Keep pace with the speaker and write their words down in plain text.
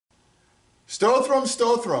Stothram,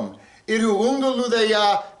 stothram. Idu ungaludaya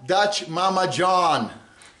Dutch Mama John.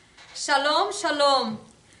 Shalom, shalom.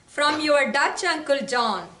 From your Dutch Uncle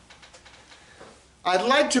John. I'd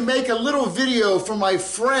like to make a little video for my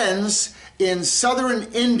friends in southern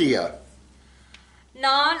India.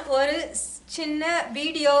 நான் ஒரு சின்ன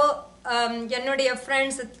video என்னுடைய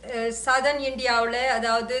friends southern இந்தியாவில்,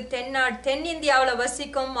 அதாவது தென் இந்தியாவில்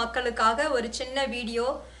வசிக்கும் மக்களுக்காக ஒரு சின்ன வீடியோ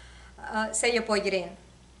செய்ய போகிறேன்.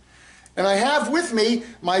 And I have with me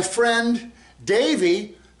my friend Davy,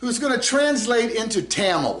 who's going to translate into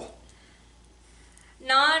Tamil.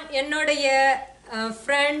 நான் என்னுடைய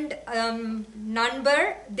ஃப்ரெண்ட் நண்பர்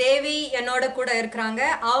தேவி என்னோட கூட இருக்கிறாங்க.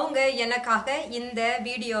 அவங்க எனக்காக இந்த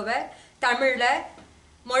வீடியோவை தமிழ்ல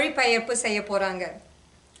மொழிபெயர்ப்பு செய்ய போறாங்க.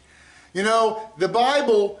 You know, the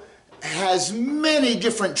Bible has many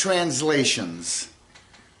different translations.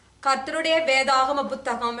 கர்த்தருடைய வேதாகம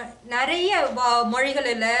புத்தகம் நிறைய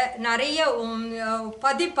மொழிகளில் நிறைய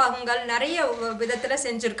பதிப்பகங்கள் நிறைய விதத்துல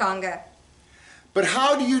செஞ்சிருக்காங்க. But how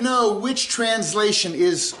do you know which translation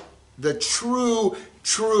is the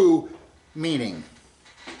true meaning?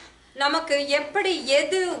 நமக்கு எப்படி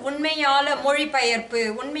எது உண்மையான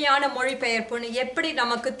மொழிபெயர்ப்புன்னு எப்படி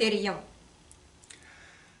நமக்கு தெரியும்?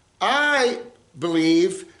 I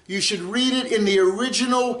believe you should read it in the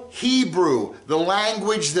original Hebrew, the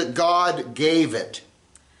language that God gave it.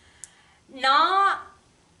 நான்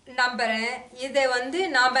நம்புறேன் இதை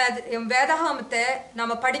நாம வேதாகமத்தை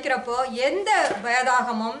நம்ம படிக்கிறப்போ எந்த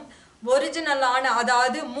வேதாகமம் ஒரிஜினலான,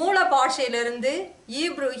 அதாவது மூல பாஷையிலிருந்து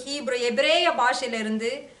எபிரேய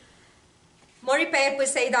பாஷையிலிருந்து மொழிபெயர்ப்பு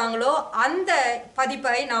செய்தாங்களோ அந்த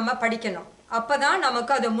பதிப்பை நாம படிக்கணும். அப்பதான்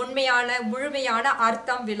நமக்கு அது முழுமையான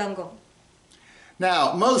அர்த்தம் விளங்கும். Now,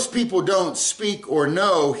 most people don't speak or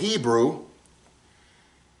know Hebrew.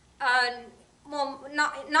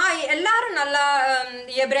 நான் எல்லாரும் நல்லா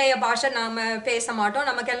எபிரேய பாஷை நாம பேச மாட்டோம்.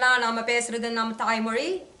 நமக்கெல்லாம் நாம பேசுறது நம்ம தாய்மொழி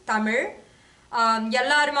தமிழ்.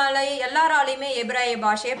 எல்லாராலையுமே எபிரேய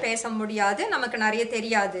பாஷையை பேச முடியாது, நமக்கு நிறைய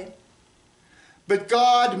தெரியாது. But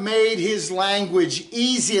God made his language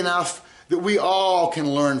easy enough that we all can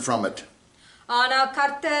learn from it. ஆனா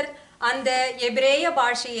கர்த்தர் அந்த எபிரேய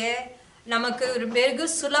பாஷையை நமக்கு வெகு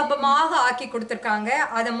சுலபமாக ஆக்கி கொடுத்திருக்காங்க.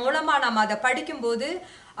 அதன் மூலமா நம்ம அதை படிக்கும்போது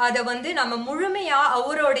அதை நம்ம முழுமையா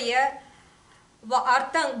அவருடைய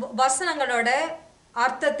வசனங்களோட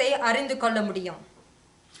அர்த்தத்தை அறிந்து கொள்ள முடியும்.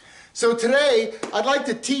 So today I'd like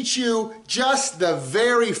to teach you just the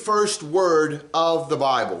very first word of the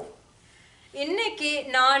Bible. இன்னைக்கு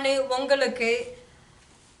நான் உங்களுக்கு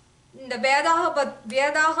இந்த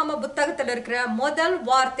வேதாகம புத்தகத்தில் இருக்கிற முதல்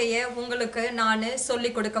வார்த்தையை உங்களுக்கு நான்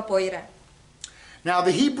சொல்லிக் கொடுக்க போகிறேன். Now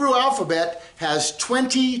the Hebrew alphabet has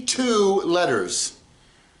 22 letters.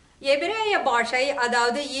 எபிரேய பாஷை,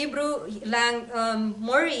 அதாவது ஹீப்ரு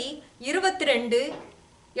மொழி 22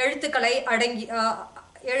 எழுத்துக்கள்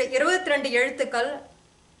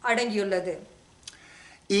அடங்கியுள்ளது.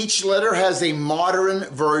 Each letter has a modern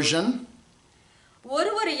version.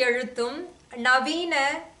 ஒரு எழுத்தும் நவீன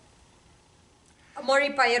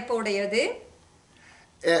மொழிபெயர்ப்பு உடையது.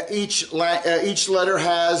 Each letter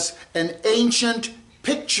has an ancient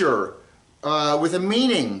picture with a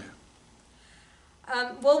meaning.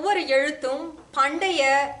 ஒவ்வொரு எழுத்தும் பண்டைய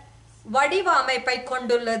வடிவமைப்பை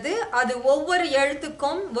கொண்டுள்ளது. அது ஒவ்வொரு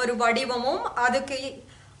எழுத்துக்கும் ஒரு வடிவமும் அதுக்கு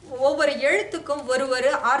ஒவ்வொரு எழுத்துக்கும்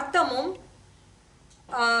ஒரு அர்த்தமும்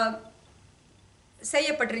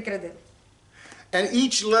செய்யப்பட்டிருக்கிறது. And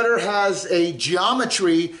each letter has a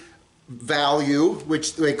geometry value, which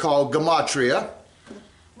they call gematria.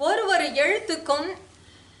 ஒரு எழுத்துக்கும்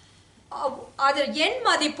அது எண்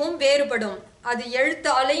மதிப்பும் வேறுபடும். அது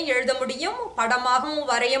எழுத்தாலையும் எழுத முடியும், படமாகவும்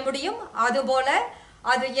வரைய முடியும். அதுபோல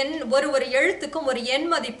அது ஒரு எழுத்துக்கும் ஒரு எண்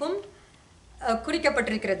மதிப்பும்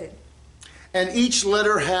குறிக்கப்பட்டிருக்கிறது. And each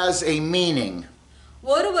letter has a meaning.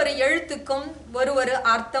 ஒரு எழுத்துக்கும் ஒரு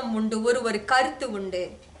அர்த்தம் உண்டு, ஒரு கருத்து உண்டு.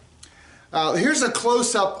 Here's a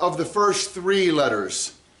close-up of the first 3 letters.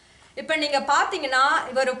 இப்போ நீங்க பாத்தீங்கன்னா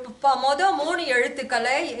முதல் 3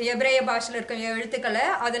 எழுத்துக்களை, எபிரேய பாஷையில் இருக்க எழுத்துக்களை,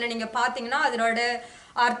 அதில் நீங்க பாத்தீங்கன்னா அதனோட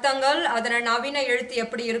அர்த்தங்கள், அதன நவீன எழுத்து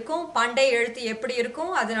எப்படி இருக்கும், பண்டைய எழுத்து எப்படி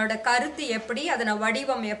இருக்கும், அதனோட கருத்து எப்படி, அதன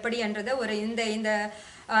வடிவம் எப்படி என்றதை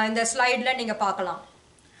இந்த ஸ்லைட்ல நீங்க பார்க்கலாம்.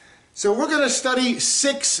 So we're going to study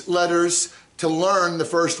 6 letters to learn the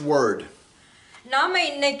first word. நாம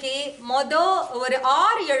இன்னைக்கு ஒரு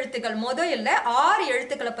 6 எழுத்துக்கள், 6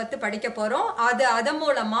 எழுத்துக்களை பத்தி படிக்க போறோம். அதன்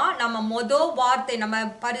மூலமா நம்ம வார்த்தை, நம்ம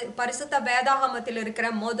பரிசுத்த வேதாகமத்தில் இருக்கிற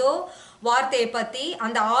வார்த்தையை பத்தி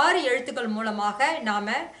அந்த 6 எழுத்துக்கள் மூலமாக நாம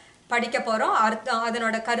படிக்க போறோம்.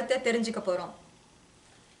 அதனோட கருத்தை தெரிஞ்சுக்க போறோம்.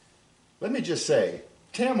 Let me just say,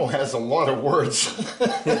 Tamil has a lot of words.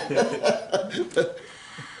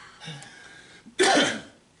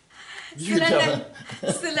 You tell.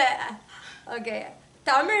 சில ஓகே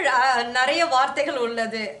தமிழ் நிறைய வார்த்தைகள்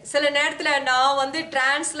உள்ளது. சில நேரத்துல நான் வந்து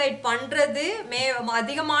டிரான்ஸ்லேட் பண்றது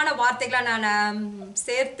அதிகமான வார்த்தைகளை நான்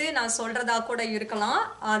சேர்த்து நான் சொல்றதா கூட இருக்கலாம்.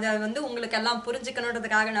 அதை வந்து உங்களுக்கு எல்லாம்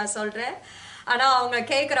புரிஞ்சுக்கணுன்றதுக்காக நான் சொல்றேன். ஆனா அவங்க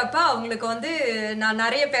கேட்குறப்ப அவங்களுக்கு வந்து நான்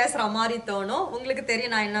நிறைய பேசுற மாதிரி தோணும். உங்களுக்கு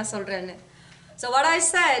தெரியும் நான் என்ன சொல்றேன்னு. So what I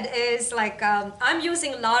said is like I'm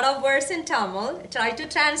using a lot of words in Tamil. Try to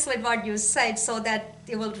translate what you said so that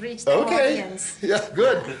it will reach the audience. Yeah,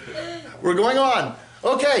 good. We're going on.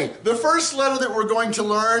 Okay, the first letter that we're going to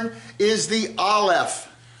learn is the Aleph.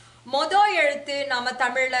 மொத எழுத்து நம்ம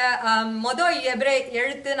தமிழ்ல மொத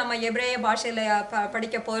எழுத்து நம்ம எபிரேய பாஷையில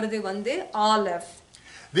படிக்க போறது வந்து Aleph.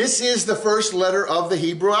 This is the first letter of the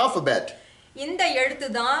Hebrew alphabet. இந்த எழுத்து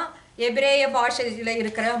தான் எபிரேய பாஷையில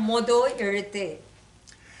இருக்கிற மொத எழுத்து.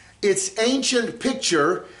 Its ancient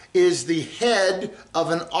picture is the head of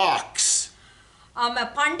an ox.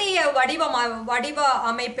 பண்டைய வடிவ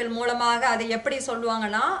அமைப்பில் மூலமாக அதை எப்படி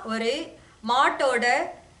சொல்லுவாங்கன்னா ஒரு மாட்டோட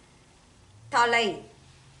தலை.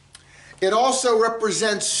 It also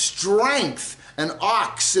represents strength. An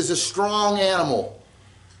ox is a strong animal.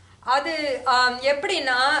 அது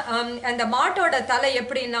எப்படின்னா அந்த மாட்டோட தலை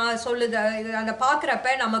எப்படின்னா சொல்லுது அந்த பார்க்குறப்ப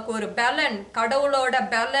நமக்கு ஒரு பலன், கடவுளோட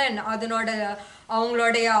பலன், அதனோட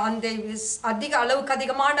அவங்களுடைய அந்த அளவுக்கு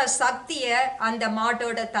அதிகமான சக்தியை அந்த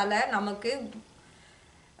மாட்டோட தலை நமக்கு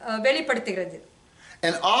வெளிப்படுத்துகிறது.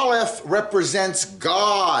 And Aleph represents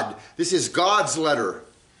God. This is God's letter.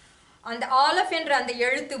 அந்த ஆலஃப் என்ற அந்த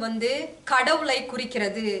எழுத்து வந்து கடவுளை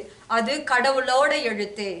குறிக்கிறது. அது கடவுளோட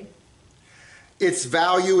எழுத்து. Its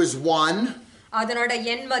value is 1. அதனோட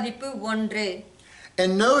எண் மதிப்பு 1.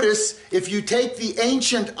 And notice, if you take the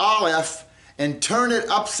ancient Aleph and turn it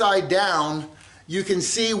upside down, you can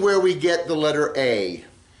see where we get the letter A.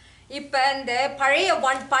 இப்ப இந்த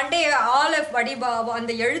பண்டைய ஆலஃப் வடிவ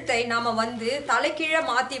அந்த எழுத்தை நாம வந்து தலைகீழ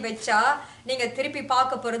மாத்தி வச்சா நீங்க திருப்பி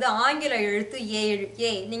பார்க்க போறது ஆங்கில எழுத்து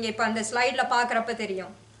ஏ. நீங்க இப்ப அந்த ஸ்லைட்ல பார்க்கறப்ப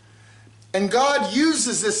தெரியும். And God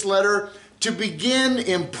uses this letter to begin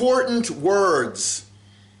important words.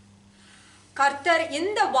 கர்த்தர்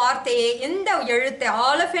இந்த வார்த்தையை இந்த எழுத்தை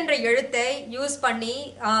ஆலஃப் என்ற எழுத்தை யூஸ் பண்ணி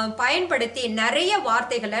பயன்படுத்தி நிறைய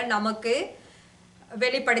வார்த்தைகளை நமக்கு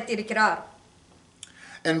வெளிப்படுத்தி இருக்கிறார்.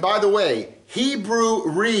 And by the way, Hebrew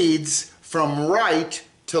reads from right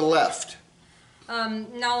to left.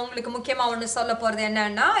 நான் உங்களுக்கு முக்கியமா ஒன்று சொல்ல போறது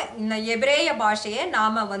என்னன்னா இந்த எபிரேய பாஷையை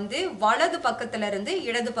நாம வந்து வலது பக்கத்துல இருந்து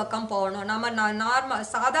இடது பக்கம் போகணும். நம்ம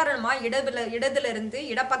சாதாரணமா இடதுல இருந்து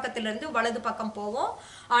இடப்பக்கத்துல இருந்து வலது பக்கம் போவோம்.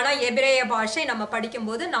 ஆனா எபிரேய பாஷை நம்ம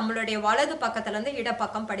படிக்கும்போது நம்மளுடைய வலது பக்கத்துல இருந்து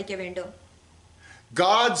இடப்பக்கம் படிக்க வேண்டும்.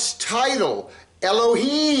 God's title,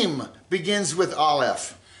 Elohim, begins with Aleph.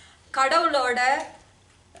 கடவுளோட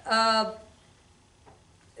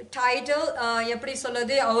டைட்டில் எப்படி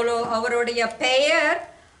சொல்லுது அவருடைய பெயர்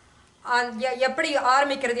எப்படி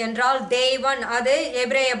ஆரம்பிக்கிறது என்றால் தேவன். அது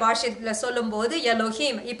எபிரேய பாஷையில சொல்லும்போது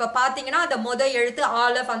எலோஹிம். இப்ப பாத்தீங்கன்னா அந்த முதல் எழுத்து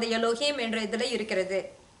ஆலஃப் அந்த எலோஹிம் என்ற இதுல இருக்கிறது.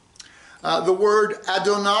 The word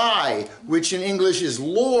Adonai, which in English is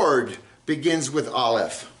Lord, begins with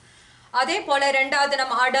Aleph. அதே போல ரெண்டாவது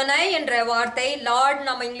நம்ம அடோனை என்ற வார்த்தை லார்ட்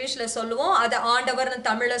நம்ம இங்கிலீஷ்ல சொல்லுவோம், அது ஆண்டவர்னு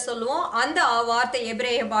தமிழ்ல சொல்லுவோம். அந்த வார்த்தை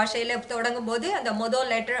எபிரேய பாஷையில தொடங்கும் போது அந்த முதல்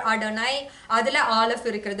லெட்டர் அடோனை, அதுல ஆலஃப்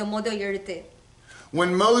இருக்கிறது முதல் எழுத்து.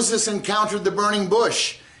 When Moses encountered the burning bush,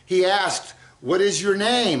 he asked, "What is your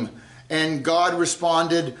name?" And God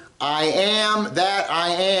responded, "I am that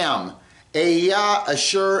I am. Eya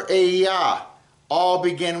Ashur Eya." All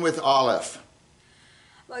begin with Aleph.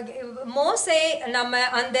 மோசே நம்ம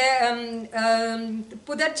அந்த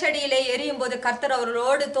புதர்ச்செடியிலே எரியும் போது கர்த்தர்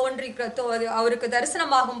அவரோடு தோன்றி அவருக்கு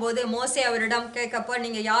தரிசனமாகும் போது மோசே அவரிடம் கேட்கப்ப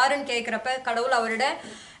நீங்க யாருன்னு கேட்கிறப்ப கடவுள் அவரிடம்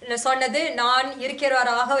சொன்னது நான்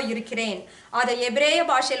இருக்கிறவராக இருக்கிறேன். அதை எபிரேய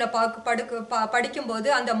பாஷையில படிக்கும்போது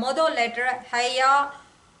அந்த முதல் லெட்டர் ஹையா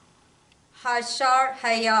ஹஷார்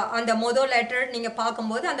ஹையா, அந்த முதல் லெட்டர் நீங்க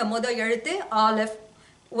பார்க்கும்போது அந்த முதல் எழுத்து ஆலஃப்.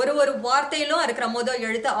 ஒரு வார்த்தையிலும் இருக்கிற முதல்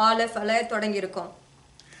எழுத்து ஆலஃப்ல தொடங்கி இருக்கும்.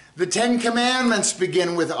 The 10 Commandments begin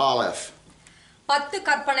with Aleph. 10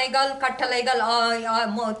 கற்பனைகள் கட்டளைகள்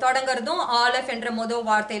தொடங்குறதும் ஆலஃப் என்ற முதல்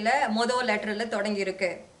வார்த்தையில முதல் லெட்டர்ல தொடங்கி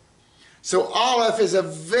இருக்கு. So Aleph is a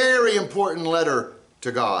very important letter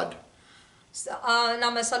to God.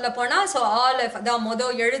 நம்ம சொல்ல போனா ஆலஃப் தான்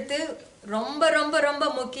முதல் எழுத்து, ரொம்ப ரொம்ப ரொம்ப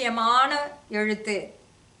முக்கியமான எழுத்து.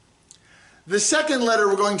 The second letter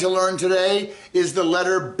we're going to learn today is the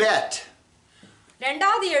letter Bet.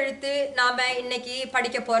 ரெண்டாவது எழுத்து நாம இன்னைக்கு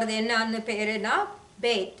படிக்க போறது என்னன்னு பேருனா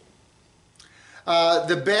bad.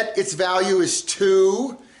 The Bet, its value is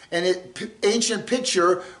 2, And ancient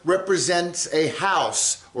picture represents a house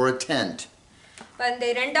or a tent. இந்த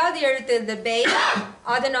இரண்டாவது எழுத்து இந்த பெட்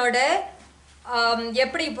அதனோட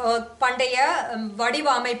எப்படி பண்டைய வடிவ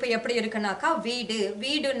அமைப்பு எப்படி இருக்குனாக்கா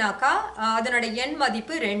வீடுனாக்கா அதனோட எண்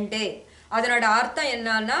மதிப்பு 2. அதனோட அர்த்தம்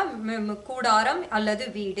என்னன்னா கூடாரம் அல்லது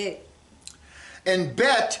வீடு. And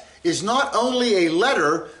bet is not only a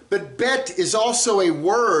letter, but bet is also a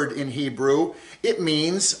word in Hebrew. It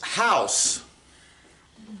means house.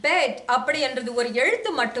 Bed அப்படி என்றது ஒரு எழுத்து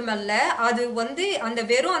மட்டுமல்ல, அது அந்த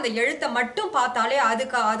வெறும் அந்த எழுத்தை மட்டும் பார்த்தாலே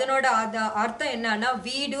அதுக்கு அதனோட அர்த்தம் என்னன்னா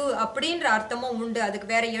வீடு அப்படின்ற அர்த்தமும் உண்டு. அதுக்கு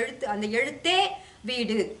வேற எழுத்து, அந்த எழுத்தே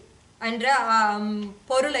வீடு என்ற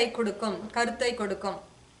பொருளை கொடுக்கும், கருத்தை கொடுக்கும்.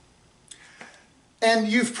 And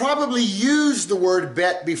you've probably used the word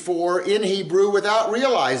bet before in Hebrew without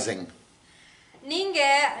realizing. நீங்க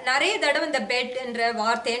நிறைய தடவை இந்த பெட் என்ற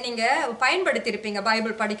வார்த்தையை நீங்க பயன்படுத்தியிருப்பீங்க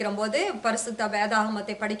பைபிள் படிக்கிறபோது, பரிசுத்த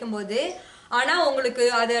வேதாகமத்தை படிக்கும்போது. ஆனா உங்களுக்கு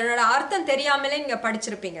அதோட அர்த்தம் தெரியாமலே நீங்க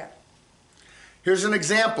படிச்சிருப்பீங்க. Here's an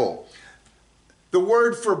example. The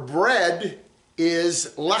word for bread is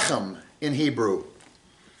lechem in Hebrew.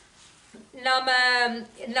 நாம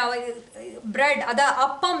பிரெட் அத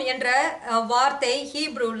அப்பம் என்ற வார்த்தை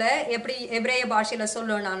ஹீப்ரூல எப்படி எபிரேய பாஷையில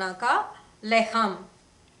சொல்லணும்னாக்கா லெஹம்.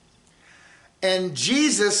 And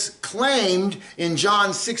Jesus claimed in John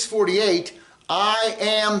 6:48, I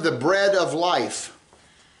am the bread of life.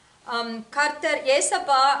 கர்த்தர்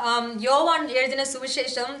இயேசப்பா யோவான் எழுதின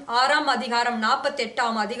சுவிசேஷம் 6ஆம் அதிகாரம்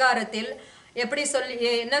 48ஆம் அதிகாரத்தில் எப்படி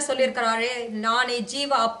என்ன சொல்லியிருக்கிறாரே, நானே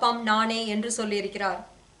ஜீவ அப்பம் நானே என்று சொல்லியிருக்கிறார்.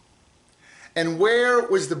 And where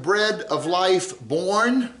was the bread of life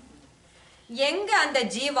born? எங்க அந்த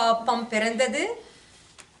ஜீவ அப்பம் பிறந்தது?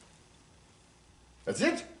 That's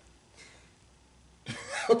it.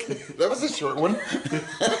 Okay, that was a short one.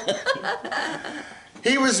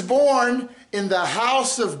 He was born in the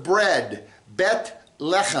house of bread,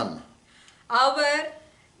 Bethlehem. அவர்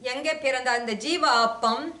எங்க பிறந்தார்? அந்த ஜீவ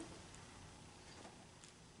அப்பம்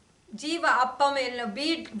ஜீவ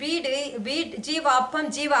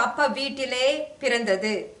அப்ப வீட்டிலே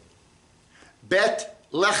பிறந்தது.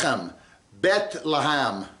 Bethlehem,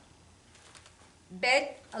 Bethlehem.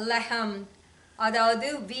 Bethlehem, அதாவது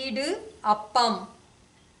வீடு அப்பம்.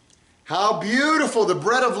 How beautiful! The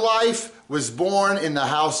bread of life was born in the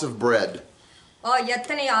house of bread.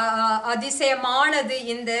 எத்தனை அதிசயமானது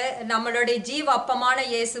இந்த நம்மளுடைய ஜீவ அப்பமான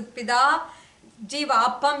இயேசு பிதா ஜீவ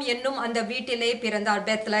அப்பம் என்னும் அந்த வீட்டிலே பிறந்தார்.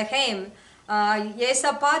 பெத்லஹேம்,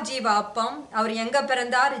 இயேசப்பா ஜீவ அப்பம். அவர் எங்க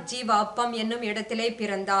பிறந்தார்? ஜீவ அப்பம் என்னும் இடத்திலே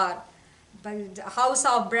பிறந்தார். House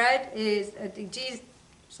of bread is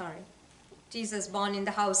Jesus born in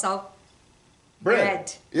the house of bread.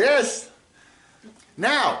 Yes.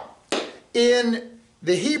 Now, in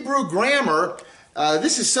the Hebrew grammar,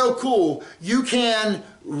 this is so cool. You can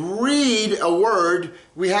read a word.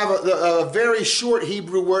 We have a very short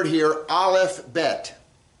Hebrew word here, aleph bet.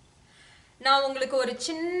 நான் உங்களுக்கு ஒரு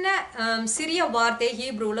சின்ன சிறிய வார்த்தை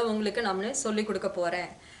ஹீப்ரூல உங்களுக்கு நான் சொல்லி கொடுக்க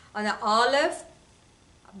போறேன். அந்த aleph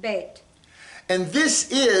bet. And this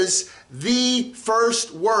is the first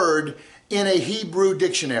word in a Hebrew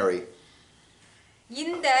dictionary.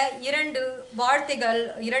 இந்த இரண்டு வார்த்தைகள்,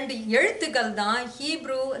 இரண்டு எழுத்துக்கள் தான்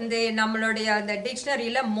ஹீப்ரு இந்த நம்மளுடைய அந்த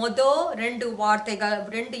டிக்ஷனரியில ரெண்டு வார்த்தைகள்,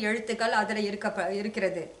 ரெண்டு எழுத்துக்கள் அதுல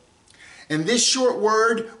இருக்கிறது. And this short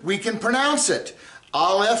word, we can pronounce it.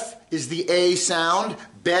 Aleph is the A sound,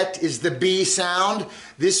 bet is the B sound.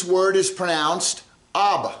 This word is pronounced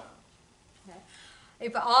Ab.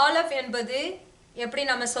 இப்ப ஆலஃப் என்பது எப்படி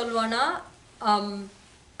நம்ம சொல்வோம்னா,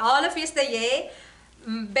 Olaf is the A,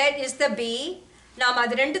 bet is the B. நாம்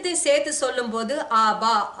அது ரெண்டுத்தையும் சேர்த்து சொல்லும்போது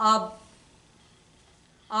ஆபா.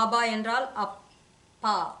 ஆபா என்றால்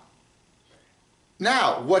அப்பா. Now,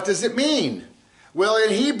 what does it mean? Well,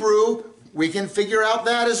 in Hebrew, we can figure out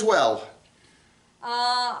that as well.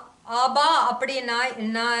 Aba அப்படின்னா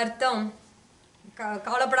என்ன அர்த்தம்?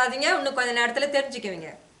 கவலைப்படாதீங்க, இன்னும் கொஞ்ச நேரத்துல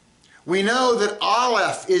தெரிஞ்சுக்குவீங்க. We know that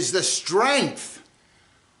Aleph is the strength.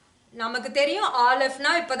 நமக்கு தெரியும்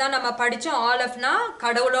ஆலஃப்னா, இப்பதான் நம்ம படிச்சோம், ஆலஃப்னா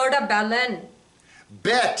கடவுளோட பலன்.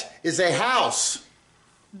 Bet is a house.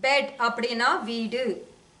 Bet அப்படினா வீடு.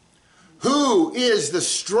 Who is the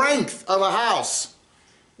strength of a house?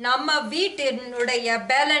 நம்ம வீட்டினுடைய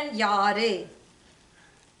பலன் யாரு?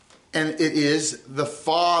 And it is the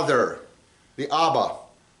Father, the Abba.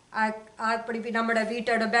 அப்படி நம்மட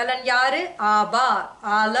வீட்டோட பலன் யாரு? ஆபா.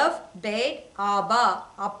 ஆலஃப், பெட், ஆபா,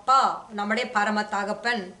 அப்பா, நம்முடைய பரம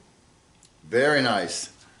தகப்பன். Very nice.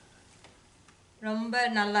 ரொம்ப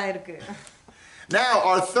நல்லா இருக்கு. Now,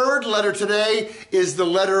 our third letter today is the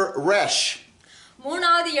letter Resh.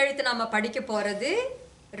 மூணாவது எழுத்து நாம படிக்க போறது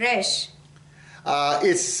ரெஷ்.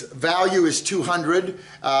 Its value is 200,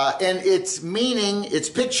 and its meaning, its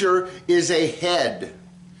picture is a head.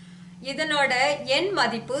 இதனோட எண்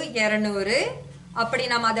மதிப்பு 200. அப்படி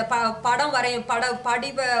நம்ம அத படம் வரையும்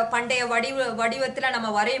பண்டைய வடிவத்துல நம்ம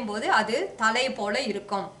வரையும் போது அது தலை போல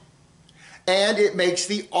இருக்கும். And it makes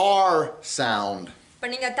the R sound. இப்ப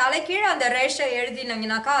நீங்க தலைகீழ அந்த ரேஷ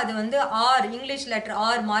எழுதினீங்கனாக்கா அது வந்து ஆர், இங்கிலீஷ் லெட்டர்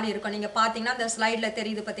ஆர் மாதிரி இருக்கும். நீங்க பாத்தீங்கன்னா அந்த ஸ்லைட்ல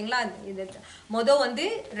தெரியுது பாத்தீங்களா? இது வந்து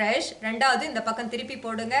ரேஷ், ரெண்டாவது இந்த பக்கம் திருப்பி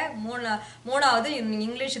போடுங்க, மூணாவது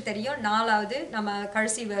இங்கிலீஷ் தெரியும், நாலாவது நம்ம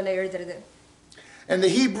கடைசி வேல எழுதுறது. And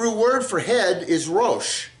the Hebrew word for head is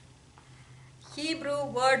rosh. Hebrew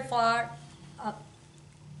word for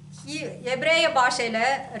எபிரேய பாஷையில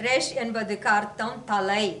ரேஷ் என்பதுக்கு அர்த்தம்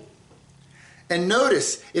தலை. And notice,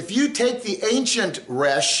 if you take the ancient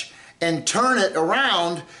resh and turn it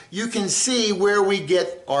around, you can see where we get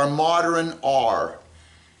our modern R.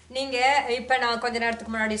 நீங்க இப்ப நான் கொஞ்ச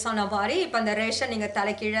நேரத்துக்கு முன்னாடி சொன்ன மாதிரி இப்ப அந்த ரேஷ நீங்க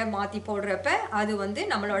தலைகீழ மாத்தி போடுறப்ப அது வந்து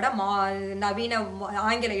நம்மளோட நவீன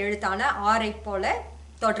ஆங்கில எழுத்தான R ஐ போல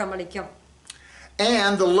தோற்றமளிக்கும்.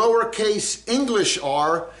 And the lowercase English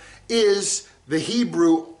R is the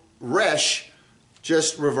Hebrew resh,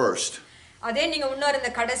 just reversed. அதே நீங்க இன்னொரு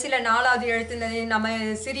இந்த கடைசில நாலாவது எழுத்து நம்ம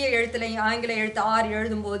சிறிய எழுத்துல ஆங்கில எழுத்து ஆர்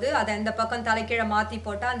எழுதும்போது அதை இந்த பக்கம் தலைகீழ மாத்தி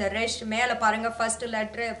போட்டா அந்த ரெஷ் மேல பாருங்க ஃபர்ஸ்ட்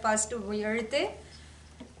லெட்டர் ஃபர்ஸ்ட் எழுத்து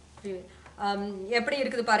எப்படி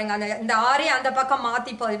இருக்குது பாருங்க. அந்த இந்த ஆரே அந்த பக்கம்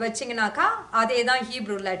மாத்தி வச்சீங்கன்னாக்கா அதே தான்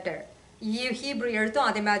ஹீப்ரூ லெட்டர், ஹீப்ரூ எழுத்தும்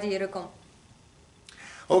அதே மாதிரி இருக்கும்.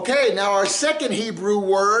 Okay, now our second Hebrew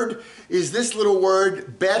word is this little word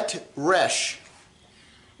bet resh.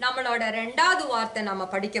 நம்மளோட ரெண்டாவது வார்த்தை நம்ம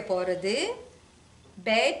படிக்க போறது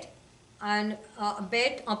பெட் அண்ட்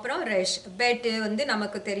பெட் அப்புறம் ரெஷ். பெட் வந்து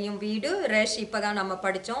நமக்கு தெரியும் வீடு, ரெஷ் இப்பதான் நம்ம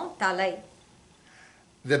படிச்சோம் தலை.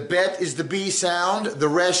 The bet is the B sound, the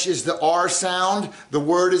resh is the R sound, the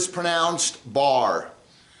word is pronounced bar.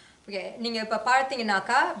 Okay, நீங்க இப்ப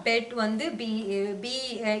பார்த்தீங்கன்னாக்கா பெட் வந்து பி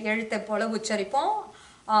எழுத்தை போல உச்சரிப்போம்,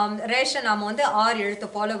 ரேஷ நாம வந்து ஆர் எழுத்து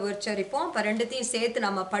போல உச்சரிப்போம். இப்ப ரெண்டுத்தையும் சேர்த்து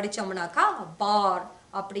நம்ம படிச்சோம்னாக்கா பார்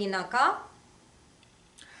அப்படின்னாக்கா,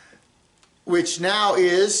 which now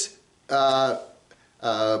is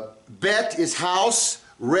bet is house,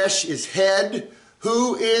 resh is head. Who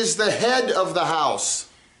is the head of the house?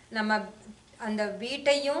 நம்ம அந்த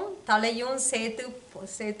வீட்டையும் தலையும்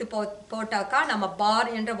சேர்த்து போட்டாக்கா நம்ம பார்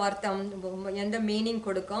என்ற வார்த்தை எந்த மீனிங்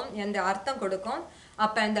கொடுக்கும், எந்த அர்த்தம் கொடுக்கும்.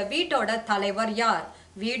 அப்ப அந்த வீட்டோட தலைவர் யார்?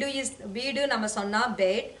 வீடு நம்ம சொன்னா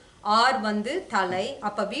பெட், ஆர் வந்து தலை,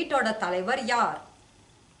 அப்ப வீட்டோட தலைவர் யார்?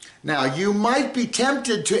 Now you might be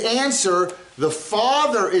tempted to answer the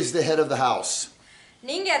father is the head of the house.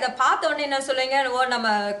 நீங்க அத பார்த்த உடனே என்ன சொல்லுங்க, ஓ நம்ம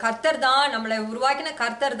கர்த்தர் தான், நம்மளை உருவாக்கின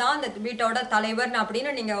கர்த்தர் தான் அந்த வீட்டோட தலைவர்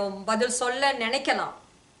அப்படின்னு நீங்க பதில் சொல்ல நினைக்கலாம்.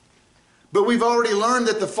 But we've already learned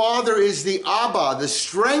that the father is the Abba, the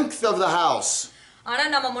strength of the house. ஆனா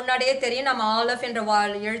நம்ம முன்னாடியே தெரியும், நம்ம ஆலஃப் என்ற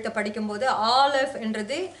எழுத்தை படிக்கும்போது ஆலஃப்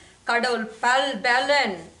என்றது கடவுள்,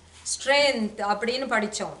 பெலன் ஸ்ட்ரெngth அப்படின்னு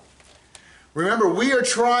படிச்சோம். Remember, we are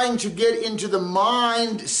trying to get into the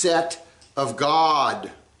mindset of God.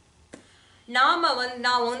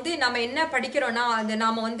 நம்ம என்ன படிக்கிறோம்னா அது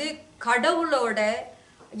நாம வந்து கடவுளோட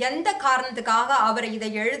எந்த காரணத்துக்காக அவர் இதை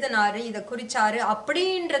எழுதினாரு, இதை குறிச்சாரு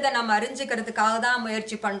அப்படின்றத நம்ம அறிஞ்சுக்கிறதுக்காக தான்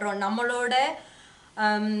முயற்சி பண்றோம். நம்மளோட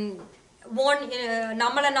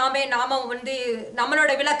நாம வந்து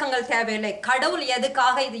நம்மளோட விளக்கங்கள் தேவையில்லை. கடவுள்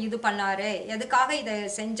எதுக்காக இது பண்ணாரு, எதுக்காக இதை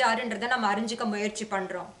செஞ்சாருன்றத நம்ம அறிஞ்சுக்க முயற்சி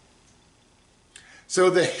பண்றோம். So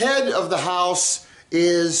the head of the house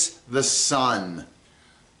is the son.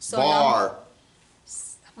 Bar.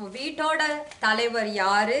 வீட்டோட தலைவர்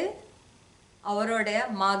யாரு? அவருடைய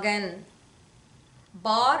மகன்.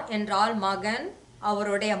 பார் என்றால் மகன்,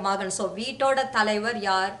 அவருடைய மகன். So வீட்டோட தலைவர்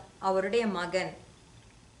யார்? அவருடைய மகன்.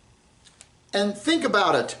 And think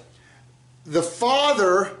about it. The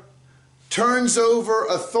father turns over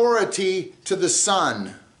authority to the son.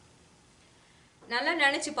 நல்லா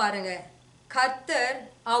நினைச்சு பாருங்க, கர்த்தர்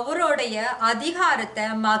அவருடைய அதிகாரத்தை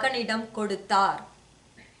மகனிடம் கொடுத்தார்.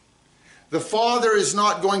 The father is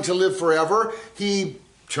not going to live forever. He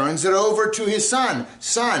turns it over to his son.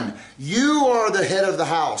 Son, you are the head of the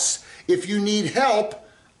house. If you need help,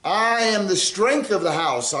 I am the strength of the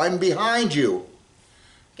house. I'm behind you.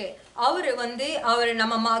 Okay. அவர்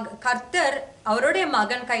நம்ம கர்த்தர் அவருடைய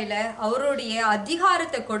மகன் கையில அவருடைய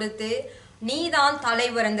அதிகாரத்தை கொடுத்து, நீதான்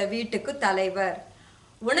தலைவர், அந்த வீட்டுக்கு தலைவர்.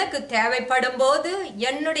 உனக்கு தேவைப்படும் போது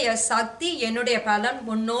என்னுடைய சக்தி, என்னுடைய பலன்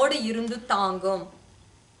உன்னோடு இருந்து தாங்கும்.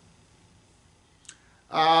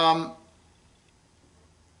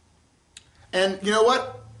 And you know what?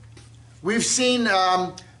 We've seen,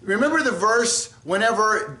 remember the verse whenever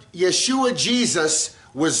Yeshua, Jesus,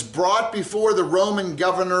 was brought before the Roman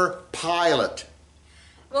governor Pilate.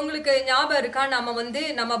 உங்களுக்கு ஞாபகம் இருக்கா,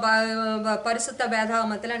 நம்ம பரிசுத்த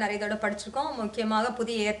வேதாகமத்துல நிறைய தடவை படிச்சிருக்கோம். முக்கியமாக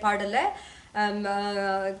புதிய ஏற்பாடுல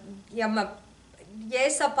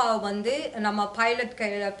ஏசப்பா நம்ம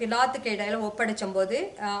பிலாத்துக்கு இடையில ஒப்படைச்சும் போது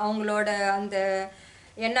அவங்களோட அந்த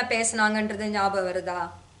என்ன பேசினாங்கன்றது ஞாபகம் வருதா?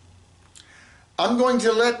 I'm going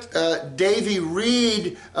to let Davey read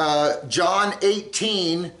John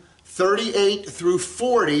 18:38 through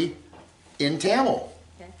 40 in Tamil.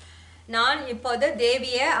 நான் இப்போது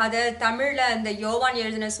தேவியை அதை தமிழ்ல இந்த யோவான்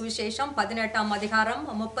எழுதின சுவிசேஷம் 18ஆம் அதிகாரம்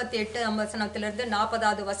 38 வசனத்திலிருந்து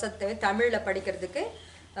 40வது வசனத்தை தமிழ்ல படிக்கிறதுக்கு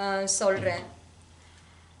சொல்றேன்.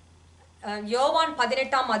 யோவான்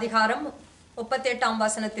 18ஆம் அதிகாரம் 38ஆம்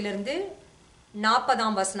வசனத்திலிருந்து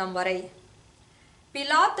 40ஆம் வசனம் வரை.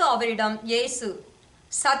 பிலாத்து அவரிடம், இயேசு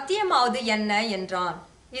சத்தியமாவது என்ன என்றான்.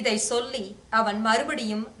 இதை சொல்லி அவன்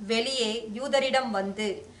மறுபடியும் வெளியே யூதரிடம் வந்து,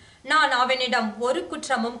 நான் அவனிடம் ஒரு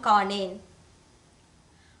குற்றமும் காணேன்.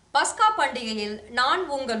 பஸ்கா பண்டிகையில் நான்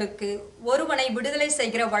உங்களுக்கு ஒருவனை விடுதலை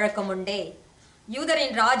செய்கிற வழக்கம் உண்டே.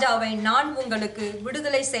 யூதரின் ராஜாவை நான் உங்களுக்கு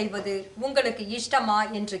விடுதலை செய்வது உங்களுக்கு இஷ்டமா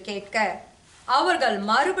என்று கேட்க, அவர்கள்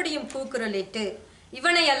மறுபடியும் கூக்குரலிட்டு,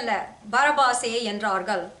 இவனை அல்ல, பரபாசே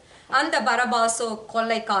என்றார்கள். அந்த பரபாசோ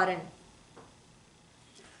கொள்ளைக்காரன்.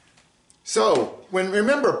 So,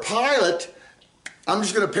 remember Pilate, I'm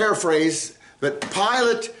just going to paraphrase, but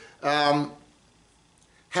Pilate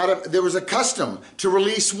there was a custom to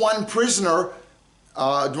release one prisoner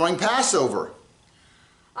during Passover.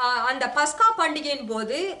 அந்த பஸ்கா பண்டிகையின்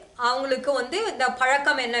போது அவங்களுக்கு இந்த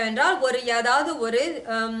பழக்கம் என்னவென்றால், ஏதாவது ஒரு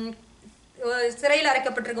சிறையில்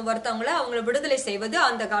அடைக்கப்பட்டிருக்கும் ஒருத்தவங்களை அவங்களை விடுதலை செய்வது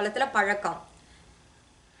அந்த காலத்துல பழக்கம்.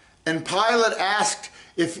 And Pilate asked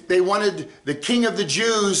if they wanted the king of the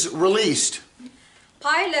Jews released.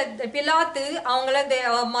 பிலாத்து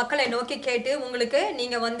மக்களை நோக்கி கேட்டு, உங்களுக்கு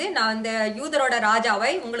நீங்க நான் இந்த யூதரோட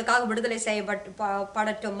ராஜாவை உங்களுக்காக விடுதலை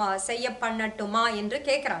செய்ய பண்ணட்டுமா என்று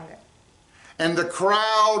கேக்குறாங்க. And the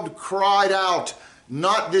crowd cried out,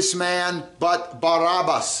 not this man but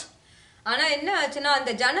Barabbas. ஆனா என்ன ஆச்சுன்னா,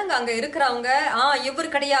 அந்த ஜனங்க அங்க இருக்கிறவங்க,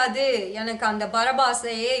 இவர் கிடையாது, எனக்கு அந்த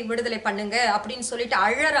பரபாசையே விடுதலை பண்ணுங்க அப்படின்னு சொல்லிட்டு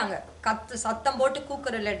அழறாங்க, சத்தம் போட்டு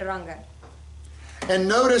கூக்குரலிடுறாங்க. And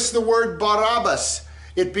notice the word Barabbas.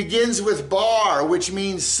 It begins with bar, which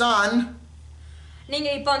means son. நீங்க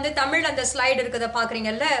இப்ப தமிழ்ல அந்த ஸ்லைடு இருக்கத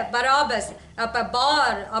பாக்குறீங்கல்ல, பராபஸ். அப்ப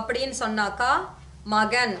பார் அப்படின்னு சொன்னாக்கா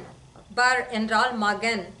மகன், பர் என்றால்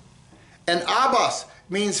மகன். And Abbas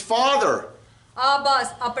means father.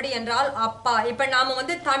 ஆபாஸ் அப்படி என்றால் அப்பா. இப்ப நாம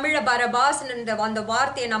தமிழ்ல பரபாஸ் அந்த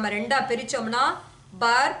வார்த்தையை நம்ம ரெண்டா பிரிச்சோம்னா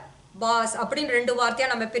பர் பாஸ் அப்படின்னு ரெண்டு வார்த்தையா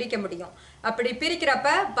நம்ம பிரிக்க முடியும். அப்படி பிரிக்கிறப்ப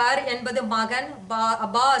பர் என்பது மகன்,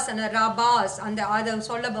 பாஸ் ரபாஸ் அதை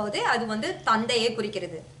சொல்லபோது அது தந்தையை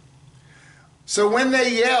குறிக்கிறது. So when they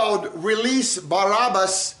yelled release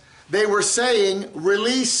Barabbas, they were saying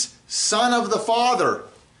release son of the father.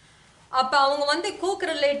 அப்ப அவங்க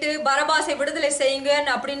கூக்குரலிட்டு பரபாசை விடுதலை செய்யுங்க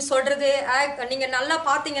அப்படின்னு சொல்றது, நீங்க நல்லா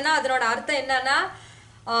பாத்தீங்கன்னா அதனோட அர்த்தம் என்னன்னா,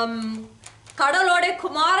 கடவுளோட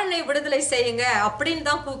குமாரனை விடுதலை செய்யுங்க அப்படின்னு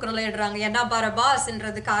தான் கூக்குரலிடுறாங்க. ஏன்னா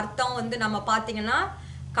பரபாஸ்ன்றதுக்கு அர்த்தம் நம்ம பாத்தீங்கன்னா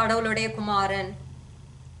கடவுளுடைய குமாரன்.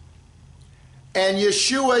 And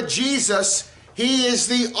Yeshua, Jesus, he is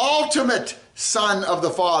the ultimate son of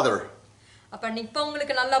the Father. அப்ப இப்ப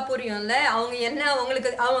உங்களுக்கு நல்லா புரியும்ல, அவங்க என்ன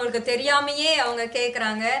அவங்களுக்கு தெரியாமையே அவங்க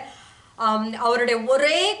கேக்குறாங்க, அவருடைய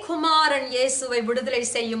ஒரே குமாரன் இயேசுவை விடுதலை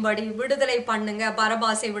செய்யும்படி விடுதலை பண்ணுங்க,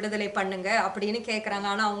 பரபாசை விடுதலை பண்ணுங்க அப்படின்னு கேக்குறாங்க.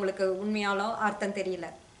 ஆனா அவங்களுக்கு உண்மையாலோ அர்த்தம் தெரியல.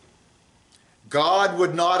 God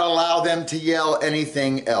would not allow them to yell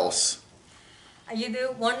anything else. இது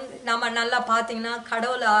நம்ம நல்லா பாத்தீங்கன்னா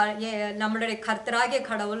கடவுள், நம்மளுடைய கர்த்தராகிய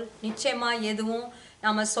கடவுள் நிச்சயமா எதுவும்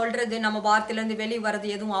நம்ம சொல்றது, நம்ம வார்த்தையிலிருந்து வெளியே வர்றது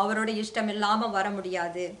எதுவும் அவரோட இஷ்டம் இல்லாம வர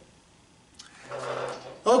முடியாது.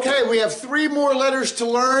 Okay, we have 3 more letters to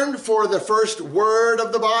learn for the first word of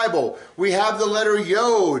the Bible. We have the letter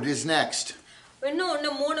Yod is next.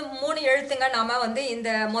 இன்னும் மூணு எழுத்துங்க நாம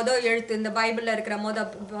இந்த முதல் எழுத்து, இந்த பைபிள்ல இருக்கிற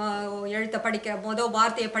எழுத்தை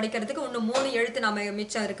வார்த்தையை படிக்கிறதுக்கு இன்னும் 3 எழுத்து நாம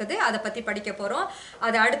மிச்சம் இருக்குது. அதை பத்தி படிக்க போறோம்.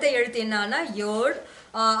 அது அடுத்த எழுத்து என்னன்னா யோட்.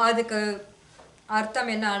 அதுக்கு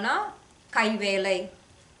அர்த்தம் என்னன்னா கைவேலை.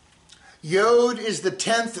 Yod is the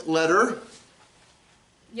 10th letter.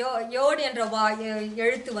 You'd என்ற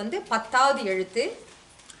எழுத்து 10வது எழுத்து.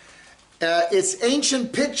 Its ancient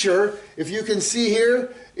picture, if you can see here,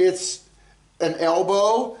 it's an elbow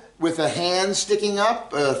with a hand sticking up,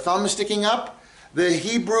 a thumb sticking up. The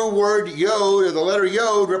Hebrew word yod, or the letter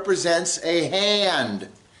yod, represents a hand.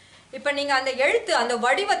 இப்ப நீங்க அந்த எழுத்து அந்த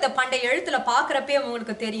வடிவத்தை பண்டைய எழுத்துல பாக்குறப்பே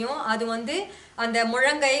உங்களுக்கு தெரியும். அது வந்து அந்த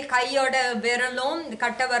முழங்கை கையோட விரலும்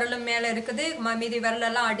கட்டை விரலும் மேல இருக்குது, மீதி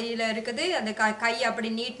விரலெல்லாம் அடியில இருக்குது. அந்த கை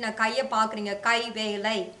அப்படி நீட்டின கையை பாக்குறீங்க, கை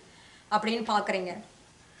வேலை அப்படின்னு பாக்குறீங்க.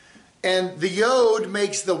 And the yod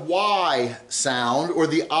makes the Y sound or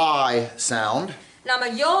the I sound. நம்ம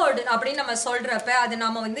யோட் அப்படின்னு நம்ம சொல்றப்ப அது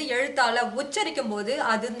நம்ம வந்து எழுத்தால உச்சரிக்கும் போது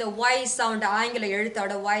அது இந்த Y சவுண்ட், ஆங்கில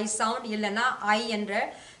எழுத்தோட Y சவுண்ட் இல்லைன்னா I என்ற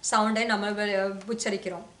சவுண்டை நம்ம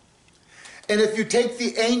உச்சரிக்கிறோம். And if you take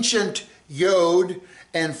the ancient yod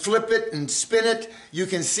and flip it and spin it, you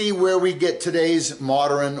can see where we get today's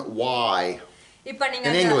modern Y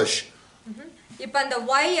in English. இப்ப அந்த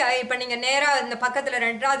Y இப்ப நீங்க நேரா இந்த பக்கத்துல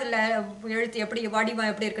ரெண்டாவதுல எழுத்து எப்படி வடிவம்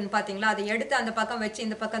எப்படி இருக்குன்னு பாத்தீங்களா? அதை எடுத்து அந்த பக்கம் வச்சு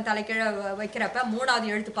இந்த பக்கம் தலைகீழ வைக்கிறப்ப மூணாவது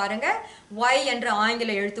எழுத்து பாருங்க, Y என்ற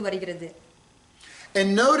ஆங்கில எழுத்து வருகிறது. And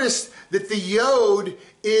notice that the yod,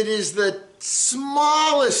 it is the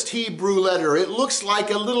smallest Hebrew letter. It looks like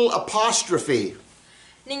a little apostrophe.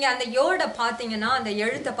 நீங்க அந்த யோட பாத்தீங்கன்னா அந்த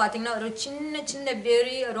எழுத்தை பாத்தீங்கன்னா ஒரு சின்ன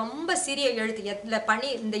சின்ன ரொம்ப சிறிய எழுத்து.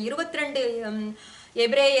 இந்த 22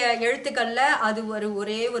 எபிரேய எழுத்துக்கள்ல அது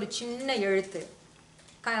ஒரே ஒரு சின்ன எழுத்து.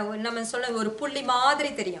 நம்ம சொல்ல ஒரு புள்ளி மாதிரி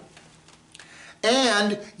தெரியும்.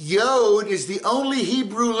 And yod is the only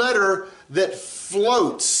Hebrew letter that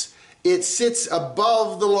floats. It sits above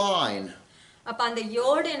the line. அப்ப அந்த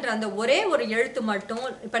யோட் என்ற அந்த ஒரே ஒரு எழுத்து மட்டும்,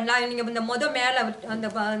 இப்ப நீங்க இந்த மேல அந்த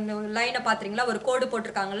லைனை பாத்தீங்களா, ஒரு கோடு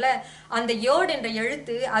போட்டிருக்காங்கல்ல, அந்த யோட் என்ற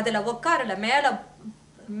எழுத்து அதுல உட்காரல, மேல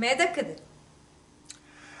மிதக்குது.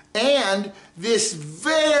 And this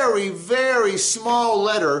very, very small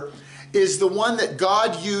letter is the one that God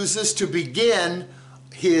uses to begin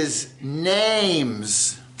his names.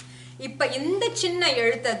 இப்ப இந்த சின்ன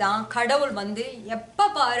எழுத்தை தான் கடவுள் வந்து எப்ப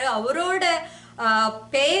பாரு அவரோட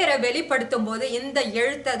பெயரை வெளிப்படுத்தும் போது இந்த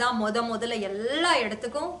எழுத்தை தான் முதல்ல எல்லா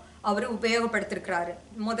இடத்துக்கும் அவரு உபயோகப்படுத்திருக்கிறாரு.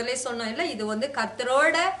 முதல்ல சொன்னோம் இல்ல, இது வந்து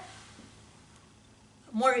கர்த்தரோட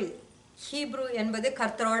மொழி. ஹீப்ரு என்பது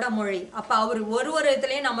கர்த்தரோட மொழி. அப்ப அவர் ஒரு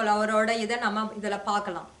இதுலயும் நம்ம அவரோட இதை நம்ம இதுல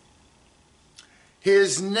பார்க்கலாம்.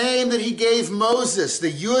 His name that he gave Moses,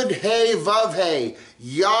 the Yud Hey Vav Hey,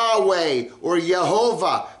 Yahweh or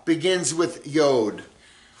Yehovah, begins with Yod.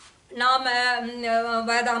 நாம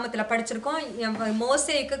வேதாகமத்துல படிச்சிருக்கோம்,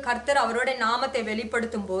 மோசேக்கு கர்த்தர் அவரோட நாமத்தை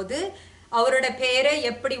வெளிப்படுத்தும் போது அவரோட பெயரை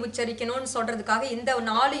எப்படி உச்சரிக்கணும்னு சொல்றதுக்காக இந்த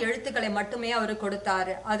 4 எழுத்துக்களை மட்டுமே அவரு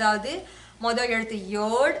கொடுத்தாரு. அதாவது முதல் எழுத்து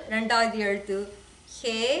யோட், ரெண்டாவது எழுத்து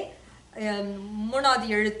ஹே, மூணாவது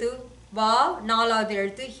எழுத்து வா, நாலாவது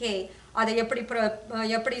எழுத்து ஹே. அதை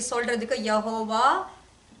எப்படி சொல்றதுக்கு யெகோவா,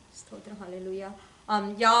 ஸ்தோத்திரம், ஹல்லேலூயா,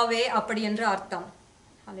 யாவே அப்படி என்று அர்த்தம்.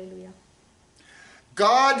 ஹல்லேலூயா.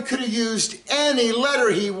 God could have used any letter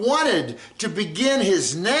he wanted to begin his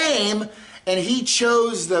name, and he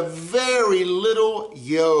chose the very little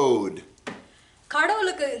yod.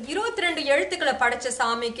 கடவுளுக்கு 22 எழுத்துக்களை படைச்ச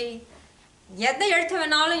சாமிக்கு எந்த எழுத்து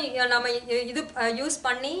வேணாலும் நம்ம இது யூஸ்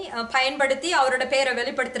பண்ணி பயன்படுத்தி அவரோட பேரை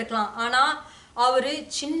வெளிப்படுத்திருக்கலாம். ஆனா அவரு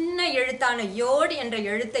சின்ன எழுத்தான யோட் என்ற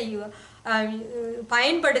எழுத்தை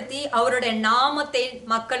பயன்படுத்தி அவருடைய நாமத்தை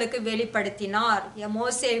மக்களுக்கு வெளிப்படுத்தினார்.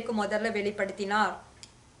 மோசேவுக்கு முதல்ல வெளிப்படுத்தினார்.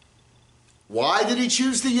 Why did he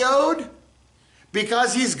choose the yod?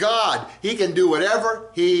 Because he's God. He can do whatever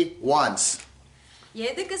he wants.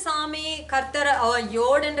 எதுக்கு சாமி கர்த்தர்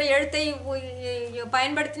யோட் என்ற எழுத்தை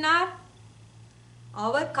பயன்படுத்தினார்?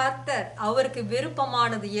 அவர் கர்த்தர், அவருக்கு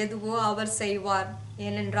விருப்பமானது எதுவோ அவர் செய்வார்.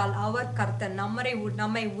 ஏனென்றால் அவர் கர்த்தர்,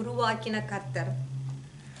 நம்மை உருவாக்கின கர்த்தர்.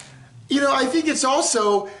 You know, I think it's also,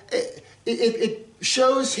 it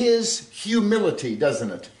shows his humility,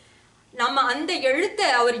 doesn't it? நம்ம அந்த எழுத்தை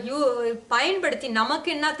அவர் பயன்படுத்தி நமக்கு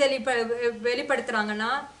என்ன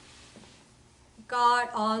வெளிப்படுத்துறாங்கன்னா, God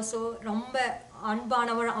also ரொம்ப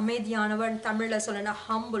அன்பானவர், அமைதியானவர், தமிழ்ல சொல்லணும்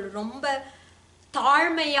ஹம்பிள், ரொம்ப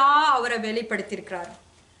தாழ்மையா அவரை வெளிப்படுத்தியிருக்கிறார்.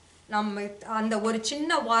 நம்ம அந்த ஒரு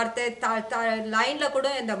சின்ன வார்த்தை லைன்ல கூட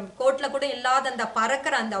இந்த கோட்ல கூட இல்லாத அந்த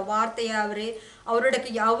பறக்கிற அந்த வார்த்தையை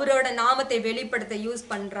அவரோட நாமத்தை வெளிப்படுத்த யூஸ்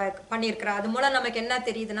பண்ணியிருக்கிறார். அது மூலம் நமக்கு என்ன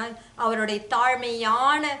தெரியுதுன்னா அவருடைய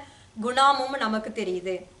தாழ்மையான குணமும் நமக்கு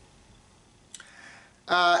தெரியுது.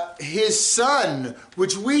 His son,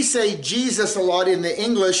 which we say Jesus a lot in the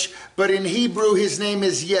English, but in Hebrew his name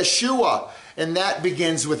is Yeshua, and that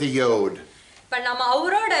begins with a yod. இப்ப நம்ம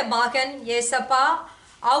அவரோட மகன் ஏசப்பா,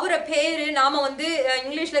 அவர பேரு நாம வந்து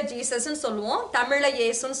இங்கிலீஷ்ல ஜீசஸ்ன்னு சொல்லுவோம், தமிழ்ல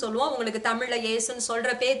இயேசுன்னு சொல்லுவோம். உங்களுக்கு தமிழ்ல இயேசுன்னு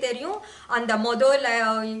சொல்றப்பே தெரியும். அந்த முதல்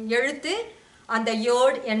எழுத்து அந்த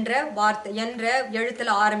யோட் என்ற வார்த்தை என்ற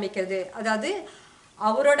எழுத்துல ஆரம்பிக்கிறது. அதாவது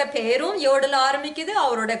அவரோட பேரும் யோடுல ஆரம்பிக்குது,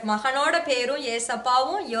 அவரோட மகனோட பேரும்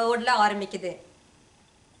ஏசப்பாவும் யோடுல ஆரம்பிக்குது.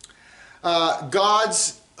 God's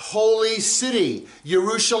holy city,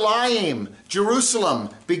 Jerusalem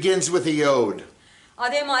begins with a yod.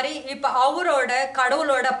 அதே மாதிரி இப்ப அவரோட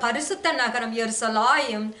கடவுளோட பரிசுத்த நகரம்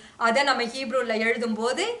எருசலேம் அதை நம்ம ஹீப்ரூல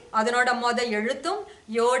எழுதும்போது அதனோட எழுத்தும்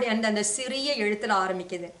யோட் என்ற அந்த சிறிய எழுத்துல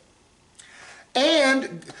ஆரம்பிக்குது. And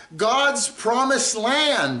God's promised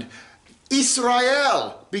land, Israel,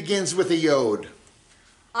 begins with a yod.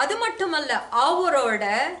 அது மட்டுமல்ல அவரோட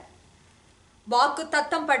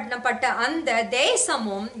வாக்குத்தத்தம் பண்ணப்பட்ட அந்த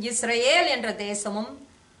தேசமும் இஸ்ரேல் என்ற தேசமும்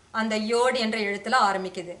அந்த யோட் என்ற எழுத்துல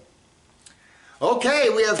ஆரம்பிக்குது. Okay,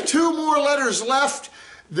 we have two more letters left.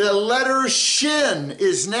 The letter Shin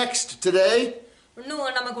is next today. இன்னும்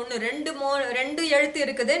நமக்கு ரெண்டு எழுத்து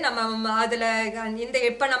இருக்குது. நம்ம அதுல இந்த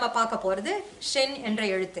இப்ப நம்ம பார்க்க போறது ஷின் என்ற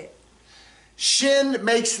எழுத்து. Shin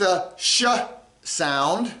makes the sh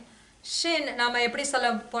sound. ஷின் நாம எப்படி சொல்ல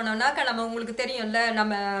போனோம்னாக்க நம்ம உங்களுக்கு தெரியும்ல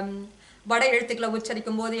நம்ம வட எழுத்துக்களை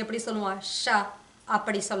உச்சரிக்கும் போது எப்படி சொல்லுவோம் ஷ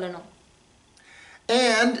அப்படி சொல்லணும்.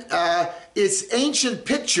 And its ancient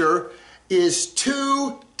picture is two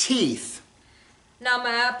teeth. நாம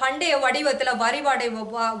பண்டைய வடிவத்துல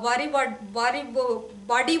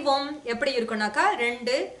வடிவம் எப்படி இருக்கும்னாக்கா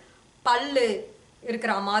ரெண்டு பல்லு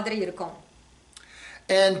இருக்கிற மாதிரி இருக்கும்.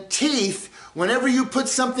 And teeth, whenever you put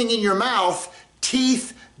something in your mouth, teeth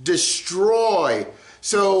destroy.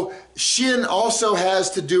 So Shin also has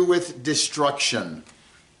to do with destruction.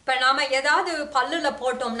 இப்ப நாம ஏதாவது பல்லுல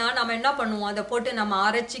போட்டோம்னா நாம என்ன பண்ணுவோம் அதை போட்டு நம்ம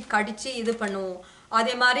அரைச்சி கடிச்சு இது பண்ணுவோம்.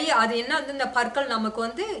 அதே மாதிரி அது என்ன இந்த பற்கள்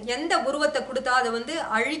நமக்கு எந்த உருவத்தை கொடுத்தா அதை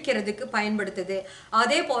அழிக்கிறதுக்கு பயன்படுத்துது.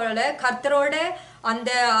 அதே போல கர்த்தரோட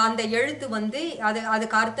அந்த அந்த எழுத்து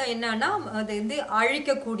அதுக்கு அர்த்தம் என்னன்னா அது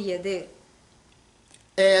அழிக்கக்கூடியது.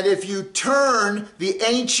 And if you turn the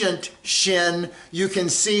ancient Shin, you can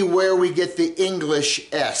see where we get the English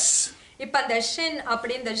S. இப்ப அந்த ஷின்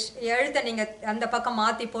அப்படி இந்த எழுத்தை நீங்க அந்த பக்கம்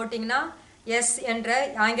மாத்தி போட்டீங்கன்னா எஸ் என்ற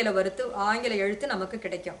ஆங்கில எழுத்து நமக்கு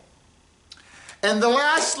கிடைக்கும். And the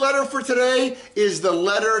last letter for today is the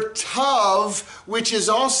letter Tav, which is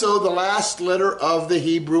also the last letter of the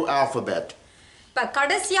Hebrew alphabet. இப்ப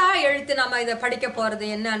கடைசியா எழுத்து நம்ம இத படிக்க போறது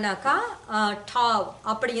என்னன்னாக்கா டாவ்.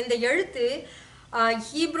 அப்படி இந்த எழுத்து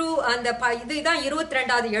ஹீப்ரூ அந்த இதுதான்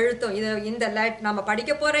 22வது எழுத்தும். இது இந்த நம்ம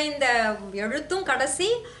படிக்க போற இந்த எழுத்தும் கடைசி.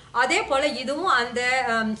 அதே போல இதுவும் அந்த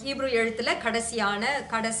ஹீப்ரூ எழுத்துல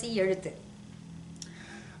கடைசி எழுத்து.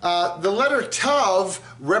 The letter Tav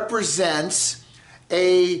represents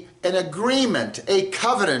an agreement, a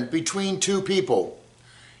covenant between two people.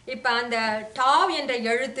 இப்ப அந்த டாவ் என்ற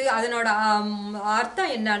எழுத்து அதனோட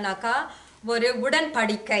அர்த்தம் என்னன்னாக்கா ஒரு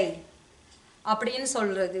உடன்படிக்கை அப்படின்னு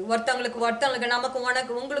சொல்றது. ஒருத்தங்களுக்கு நமக்கு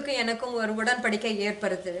உங்களுக்கு எனக்கும் ஒரு உடன்படிக்கை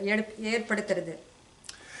ஏற்படுத்துறது.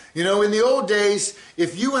 You know, in the old days,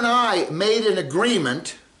 if you and I made an agreement,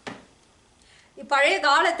 பழைய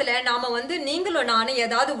காலத்துல நாம நீங்களும் நானும்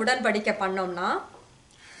ஏதாவது உடன்படிக்கை பண்ணோம்னா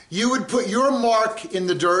you would put your mark in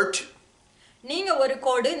the dirt. நீங்க ஒரு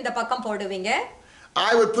கோடு இந்த பக்கம் போடுவீங்க.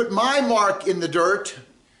 I would put my mark in the dirt.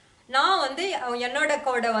 நான் என்னோட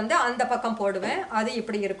கோடை அந்த பக்கம் போடுவேன். அது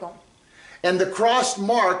இப்படி இருக்கும். And the crossed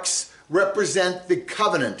marks represent the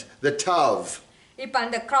covenant, the tav. இப்ப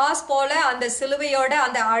அந்த கிராஸ் போல அந்த சிலுவையோட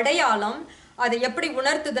அந்த அடையாளம் அது எப்படி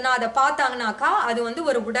உணர்த்துதுன்னா அதை பார்த்தாங்கனாக்கா அது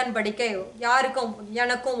ஒரு உடன்படிக்கை. யாருக்கும்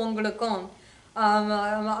எனக்கும் உங்களுக்கும்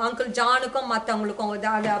அங்கிள் ஜானுக்கும் மற்றவங்களுக்கும்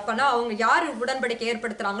அது அப்பனா அவங்க யார் உடன்படிக்கை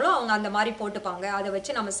ஏற்படுத்துறாங்களோ அவங்க அந்த மாதிரி போட்டுப்பாங்க. அதை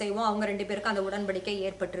வச்சு நம்ம செய்வோம். அவங்க ரெண்டு பேருக்கும் அந்த உடன்படிக்கை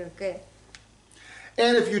ஏற்பட்டிருக்கு.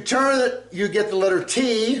 And if you turn it, you get the letter T.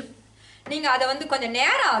 நீங்க அதை கொஞ்சம்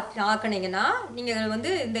நேரம் ஆக்குனீங்கன்னா நீங்க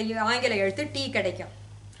இந்த ஆங்கில எழுத்து T கிடைக்கும்.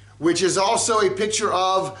 Which is also a picture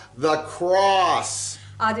of the cross.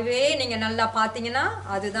 அதுவே நீங்க நல்லா பாத்தீங்கன்னா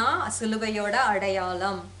அதுதான் சிலுவையோட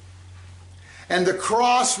அடையாளம். And the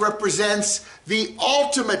cross represents the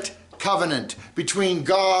ultimate covenant between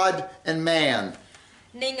God and man.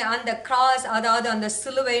 நீங்க அந்த கிராஸ் அதாவது அந்த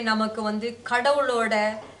சிலுவை நமக்கு கடவுளோட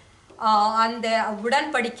அந்த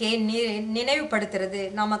உடன்படிக்கையை நினைவுபடுத்துறது.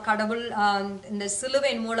 நம்ம கடவுள் இந்த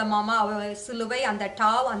சிலுவையின் மூலமா சிலுவை அந்த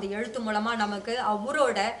டாவ் அந்த எழுத்து மூலமா நமக்கு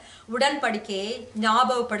அவரோட உடன்படிக்கையை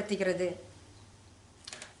ஞாபகப்படுத்துகிறது.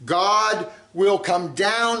 God will come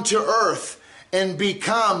down to earth and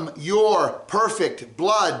become your perfect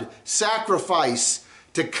blood sacrifice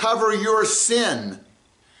to cover your sin.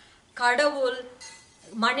 கடவுள்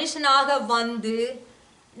மனுஷனாக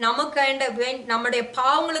நம்முடைய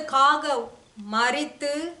பாவங்களுக்காக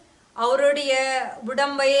மரித்து அவருடைய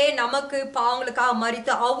உடம்பையே நமக்கு பாவங்களுக்காக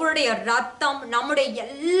மரித்து அவருடைய ரத்தம் நம்முடைய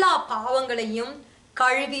எல்லா பாவங்களையும்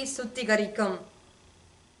கழுவி சுத்திகரிக்கும்.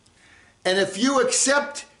 And if you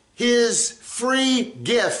accept his free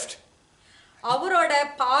gift, அவரோட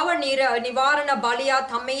பாவ நிவாரண பலியா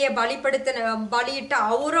தம்மையே பலியிட்ட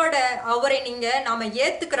அவரை நீங்க நாம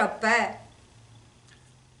ஏத்துக்கிறப்ப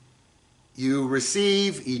you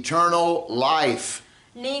receive eternal life.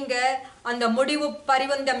 நீங்க அந்த முடிவு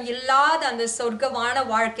பரிவந்தம் இல்லாத அந்த சொர்க்கமான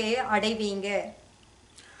வாழ்க்கையை அடைவீங்க.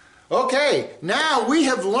 Okay, now we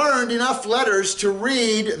have learned enough letters to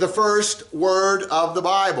read the first word of the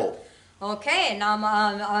Bible. Okay, நாம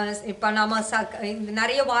இப்ப நாம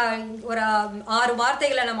நிறைய ஒரு 6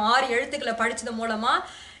 வார்த்தைகளை நம்ம 6 எழுத்துக்களை படிச்சது மூலமா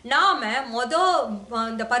நாம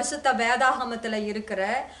இந்த பரிசுத்த வேதாகமத்துல இருக்கிற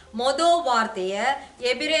வார்த்தைய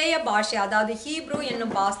எபிரேய பாஷை, அதாவது ஹீப்ரு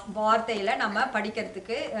என்னும் வார்த்தையில நம்ம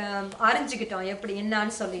படிக்கிறதுக்கு அறிஞ்சுக்கிட்டோம் எப்படி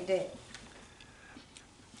என்னன்னு சொல்லிட்டு.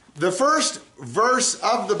 The first verse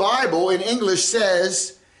of the Bible in English says,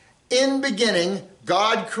 "In beginning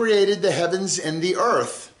God created the heavens and the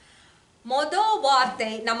earth."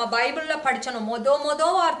 வார்த்தை நம்ம பைபிள்ல படிச்சோம்.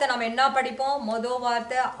 வார்த்தை நம்ம என்ன படிப்போம்?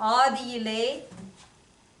 வார்த்தை ஆதியிலே.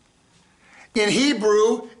 In Hebrew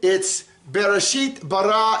it's Bereshit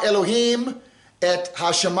bara Elohim et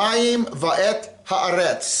hashamayim va'et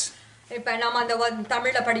haaretz. இப்ப நாம அந்த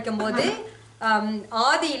தமிழ்ல படிக்கும்போது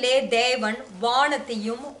ஆதியிலே தேவன்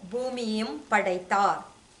வானத்தையும் பூமியையும் படைத்தார்.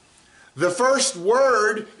 The first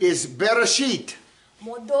word is Bereshit.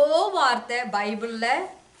 வார்த்தை பைபிள்ல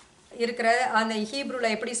இருக்கிற அந்த ஹீப்ருல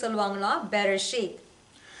எப்படி சொல்வாங்கன்னா பெரஷீத்.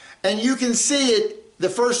 And you can see it,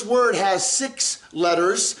 the first word has 6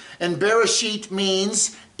 letters and Bereshit means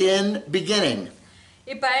in beginning.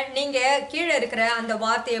 இப்ப நீங்க கீழ இருக்கிற அந்த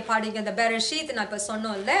வார்த்தையை பாடிங்க. அந்த பெரஷீத் நான் இப்ப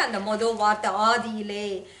சொன்னோம்ல, அந்த வார்த்தை ஆதியிலே,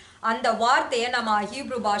 அந்த வார்த்தையை நம்ம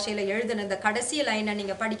ஹீப்ரு பாஷையில எழுதின இந்த கடைசி லைனை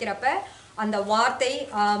நீங்க படிக்கிறப்ப அந்த வார்த்தை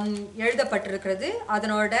எழுதப்பட்டிருக்கிறது.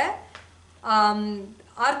 அதனோட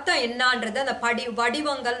அர்த்தம் என்னன்றது அந்த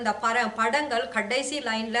வடிவங்கள், இந்த படங்கள் கடைசி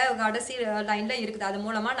லைன்ல இருக்குது. அது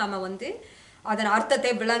மூலமா நாம அதன்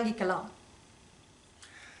அர்த்தத்தை விளங்கிக்கலாம்.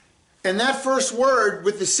 And that first word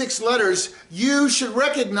with the 6 letters, you should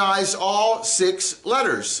recognize all 6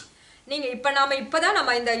 letters. நீங்க இப்பதான்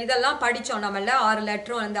நம்ம இதெல்லாம் படிச்சோம். நம்மள 6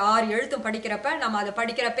 லெட்டரும் அந்த 6 எழுத்தும் படிக்கிறப்ப நம்ம அதை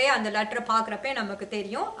படிக்கிறப்பே அந்த லெட்டரை பார்க்கறப்பே நமக்கு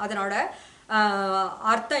தெரியும் அதனோட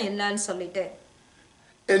அர்த்தம் என்னன்னு சொல்லிட்டு.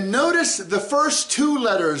 And notice the first 2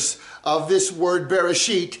 letters of this word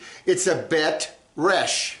Bereshit, it's a bet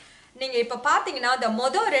resh. நீங்க இப்ப பாத்தீங்கன்னா அந்த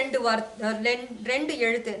ரெண்டு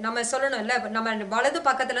எழுத்து நம்ம சொல்லணும் இல்ல, நம்ம வலது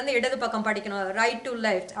பக்கத்துல இருந்து இடது பக்கம் படிக்கணும், ரைட் டு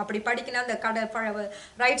லெஃப்ட் அப்படி படிக்கணும். அந்த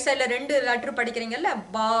ரைட் சைடுல 2 லெட்டர் படிக்கிறீங்கல்ல,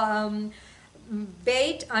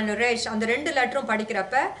 பெய்ட் அண்ட் ரெஷ், அந்த 2 லெட்டரும்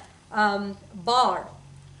படிக்கிறப்ப பார்.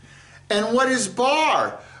 And what is bar?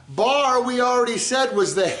 Bar, we already said,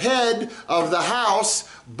 was the head of the house.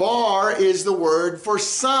 Bar is the word for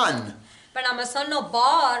son. இப்ப நம்ம சொன்னோம்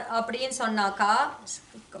பார் அப்படின்னு சொன்னாக்கா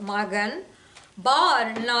மகன். பார்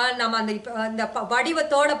நம்ம அந்த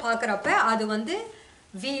வடிவத்தோட பார்க்கறப்ப அது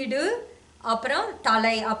வீடு, அப்புறம்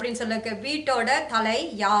தலை அப்படின்னு சொல்லுங்க. வீட்டோட தலை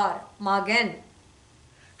யார்? மகன்.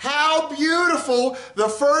 How beautiful the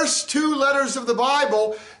first 2 letters of the Bible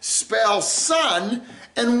spell son.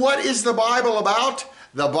 And what is the Bible about?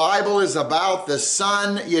 The Bible is about the son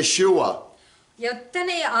Yeshua.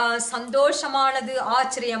 எத்தனை சந்தோஷமானது,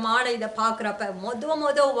 ஆச்சரியமான இதை பார்க்குறப்ப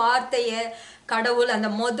வார்த்தையை கடவுள் அந்த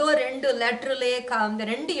 2 லெட்டர்லே, அந்த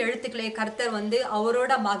 2 எழுத்துக்களே கர்த்தர்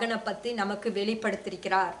அவரோட மகனை பத்தி நமக்கு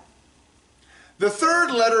வெளிப்படுத்தியிருக்கிறார். The third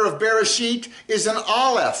letter of Bereshit is an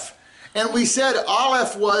aleph. And we said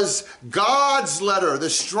aleph was God's letter,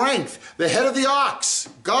 the strength, the head of the ox,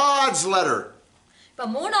 God's letter. இப்ப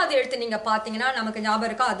 3வது எழுத்து நீங்க பாத்தீங்கன்னா நமக்கு ஞாபகம்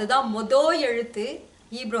இருக்கா, அதுதான் எழுத்து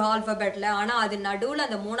ஹீப்ரு ஆல்பபெட்ல. ஆனா அது நடுவுல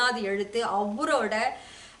அந்த 3வது எழுத்து அவரோட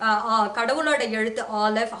கடவுளோட எழுத்து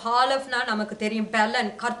ஆலெஃப். ஆலெஃப்னா நமக்கு தெரியும் பெலன்,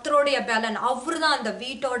 கர்த்தருடைய பெலன், அவர்தான் அந்த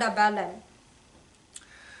வீட்டோட பெலன்.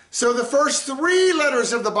 So the first 3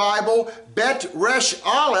 letters of the Bible, Bet, Resh,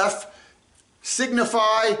 Aleph,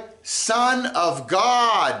 signify son of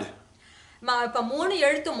God. இப்ப 3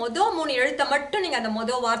 எழுத்து 3 எழுத்தை மட்டும் நீங்க அந்த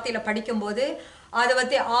வார்த்தையில படிக்கும்போது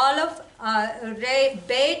அது ஆலெஃப்,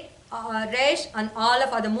 பெட், ரேஷ் அண்ட்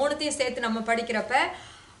ஆலெஃப், அது 3த்தையும் சேர்த்து நம்ம படிக்கிறப்ப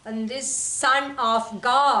this son of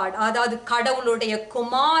God, அதாவது கடவுளுடைய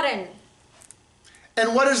குமாரன். And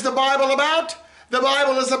what is the Bible about? The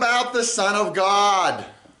Bible is about the son of God.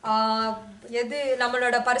 எது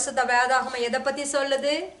நம்மளோட பரிசுத்த வேதாகமம் எதை பத்தி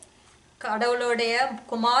சொல்லுது? கடவுளுடைய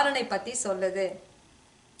குமாரனை பத்தி சொல்லுது.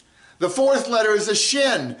 The 4th letter is a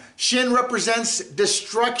shin. Shin represents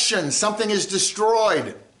destruction. Something is destroyed.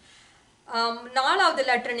 4வது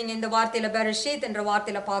லெட்டர் நீங்க இந்த வார்த்தையில பெரஷீத் என்ற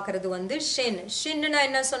வார்த்தையில பார்க்கிறது ஷின். ஷின்னா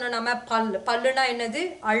என்ன சொன்னோம் நம்ம? பல்லுனா என்னது?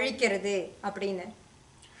 அழிக்கிறது அப்படின்னு.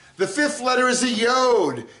 The 5th letter is a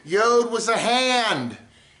yod. Yod was a hand.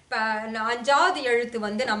 அஞ்சாவது எழுத்து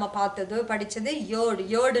வந்து நம்ம படிச்சது யோடு.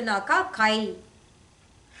 யோடுனாக்கா கை.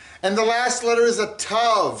 And the last letter is a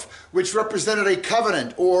tav, which represented a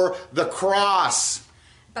covenant or the cross.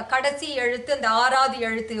 இப்ப கடைசி எழுத்து இந்த ஆறாவது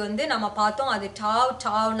எழுத்து வந்து நம்ம பார்த்தோம், அது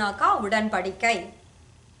டாவ்னாக்கா உடன்படிக்கை.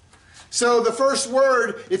 So the first word,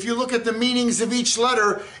 if you look at the meanings of each letter,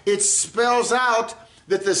 it spells out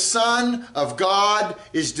that the Son of God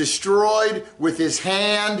is destroyed with his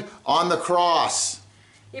hand on the cross.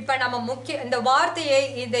 இப்ப நம்ம இந்த வார்த்தையை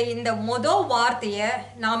இந்த முதல் வார்த்தையை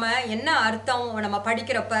நாம என்ன அர்த்தம் நம்ம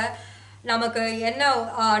படிக்கிறப்ப நமக்கு என்ன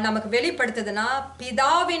நமக்கு வெளிப்படுத்துதுன்னா,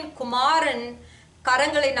 பிதாவின் குமாரன்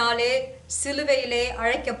கரங்களினாலே சிலுவையிலே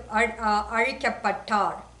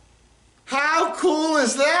அழிக்கப்பட்டார். How cool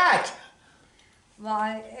is that?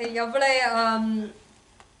 எவ்வளவு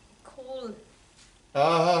cool.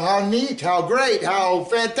 How neat, how great, how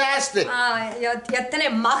fantastic. எத்தனை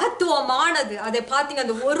மகத்துவமானது. அதை பாத்தீங்க,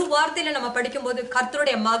 அந்த ஒரு வார்த்தையில நம்ம படிக்கும்போது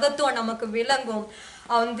கர்த்தருடைய மகத்துவம் நமக்கு விளங்கும்.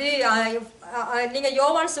 வந்து நீங்க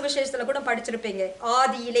யோவான் சுவிசேஷத்துல கூட படிச்சிருப்பீங்க,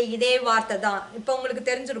 ஆதியிலே இதே வார்த்தை தான். இப்ப உங்களுக்கு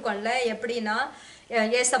தெரிஞ்சிருக்கும்ல எப்படின்னா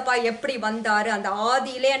ஏசப்பா எப்படி வந்தாரு, அந்த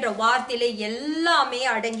ஆதியிலே என்ற வார்த்தையிலே எல்லாமே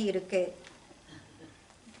அடங்கி இருக்கு.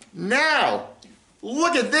 Now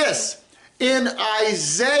look at this. In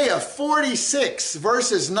Isaiah 46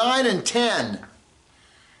 verses 9 and 10.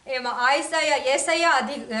 ஏசாயா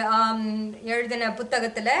எழுதின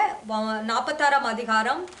புத்தகத்துல 46ஆம்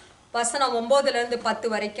அதிகாரம் வசனம் 9ல இருந்து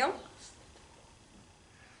 10 வரைக்கும்.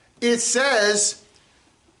 It says,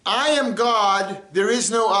 I am God, there is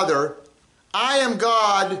no other. I am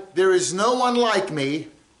God, there is no one like me,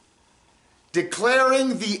 declaring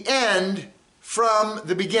the end from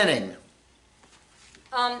the beginning.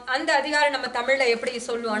 அந்த அதிகாரம் நம்ம தமிழ்ல எப்படி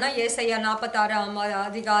சொல்லுவோம்னா, ஏசாயா 46ஆம்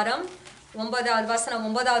அதிகாரம் 9வது வசனம்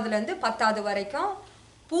 9வதுல இருந்து 10வது வரைக்கும்.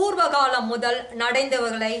 பூர்வகாலம் முதல்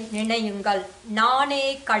நடந்தவர்களை நினையுங்கள், நானே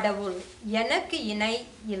கடவுள், எனக்கு இணை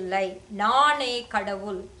இல்லை, நானே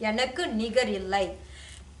கடவுள், எனக்கு நிகர் இல்லை.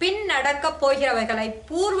 பின் நடக்க போகிறவைகளை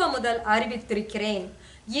பூர்வ முதல் அறிவித்திருக்கிறேன்,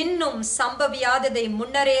 இன்னும் சம்பவியாததை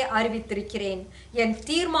முன்னரே அறிவித்திருக்கிறேன். என்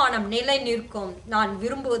தீர்மானம் நிலை நிற்கும், நான்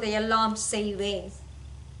விரும்புவதையெல்லாம் செய்வேன்.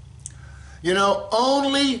 You know,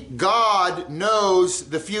 only God knows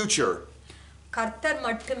the future. கர்த்தர்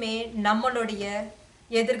மட்டுமே நம்மளுடைய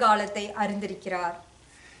எதிர்காலத்தை அறிந்திருக்கிறார்.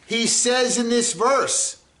 He says in this verse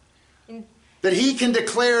that he can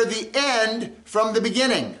declare the end from the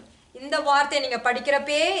beginning. இந்த வார்த்தை நீங்க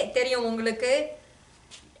படிக்கிறப்பே தெரியும் உங்களுக்கு,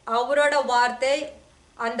 அவரோட வார்த்தை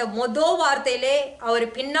அந்த முதல் வார்த்தையிலே அவர்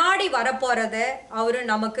பின்னாடி வரப்போறத அவரு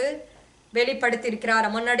நமக்கு வெளிப்படுத்தி இருக்கிறார்,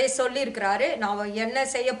 முன்னாடியே சொல்லி இருக்கிறாரு. நான் என்ன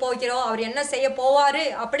செய்ய போகிறோம், அவர் என்ன செய்ய போவாரு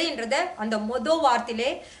அப்படின்றத அந்த முதல்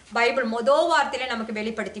வார்த்தையிலே, பைபிள் முதல் வார்த்தையிலே நமக்கு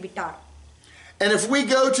வெளிப்படுத்தி விட்டார். And if we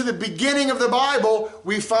go to the beginning of the Bible,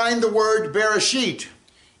 we find the word Bereshit.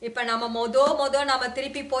 இப்ப நம்ம முதல் நம்ம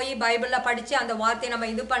திருப்பி போய் பைபிள்ல படிச்சு அந்த வார்த்தையை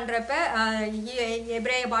நம்ம இது பண்றப்ப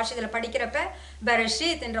எபிரேய பாஷையில படிக்கிறப்ப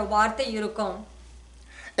பெரஷீத் என்ற வார்த்தை இருக்கும்.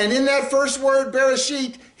 And in that first word,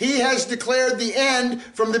 Bereshit, he has declared the end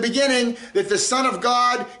from the beginning, that the Son of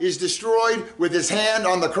God is destroyed with his hand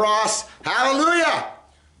on the cross. Hallelujah!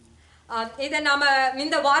 இதை நம்ம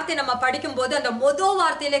இந்த வார்த்தை நம்ம படிக்கும்போது அந்த முதல்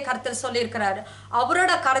வார்த்தையிலே கர்த்தர் சொல்லியிருக்கிறார்,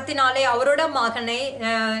 அவரோட கரத்தினாலே அவரோட மகனை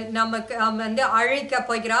நமக்கு வந்து அழிக்க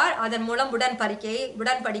போகிறார், அதன் மூலம்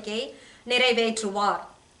உடன்படிக்கை நிறைவேற்றுவார்.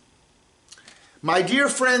 My dear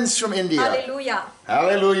friends from India. Hallelujah.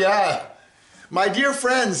 Hallelujah. My dear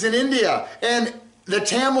friends in India and the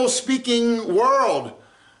Tamil speaking world.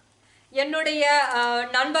 என்னுடைய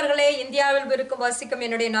நண்பர்களே, இந்தியாவில் வசிக்கும்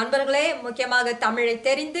என்னுடைய நண்பர்களே, முக்கியமாக தமிழை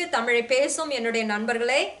தெரிந்து தமிழை பேசும் என்னுடைய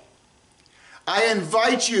நண்பர்களே, I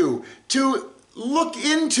invite you to look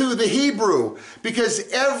into the Hebrew, because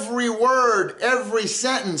every word, every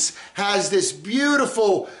sentence has this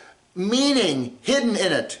beautiful meaning hidden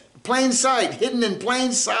in it. Plain sight, hidden in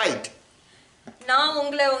plain sight. நான்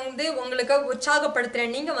உங்களுக்கு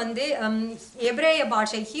உற்சாகப்படுத்துறேன். நீங்க எபிரேய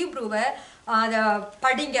பாஷை ஹீப்ரூவை அதை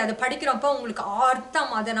படிங்க. அதை படிக்கிறப்போ உங்களுக்கு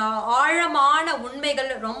அர்த்தம், அதன் ஆழமான உண்மைகள்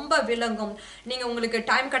ரொம்ப விளங்கும். நீங்க உங்களுக்கு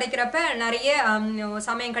டைம் கிடைக்கிறப்ப, நிறைய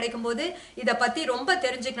சமயம் கிடைக்கும் போது இதை பத்தி ரொம்ப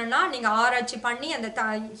தெரிஞ்சுக்கணும்னா நீங்க ஆராய்ச்சி பண்ணி அந்த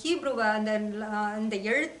ஹீப்ரூவை அந்த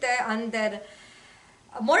எழுத்தை அந்த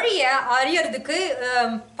மொழியை அறியறதுக்கு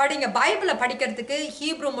படிங்க. பைபிளை படிக்கிறதுக்கு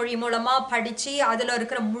ஹீப்ரூ மொழி மூலமா படிச்சு அதுல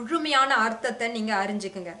இருக்கிற முழுமையான அர்த்தத்தை நீங்க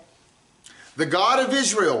அறிஞ்சுக்குங்க. The God of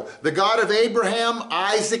Israel, the God of Abraham,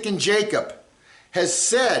 Isaac, and Jacob, has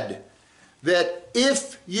said that if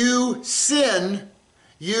you sin,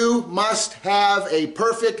 you must have a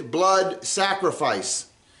perfect blood sacrifice.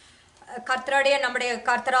 கர்த்தருடைய நம்முடைய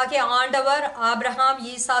கர்த்தராகிய ஆண்டவர் ஆபிரகாம்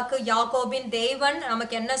ஈசாக்கு யாக்கோபின் தேவன்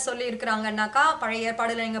நமக்கு என்ன சொல்லி இருக்கிறாங்கன்னாக்கா பழைய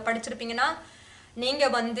ஏற்பாடுல நீங்க படிச்சிருப்பீங்கன்னா நீங்க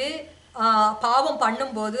வந்து பாவம்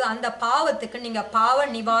பண்ணும்போது அந்த பாவத்துக்கு நீங்க பாவ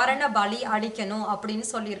நிவாரண பலி அளிக்கணும் அப்படின்னு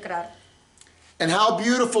சொல்லி இருக்கிறார். And how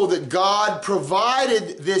beautiful that God provided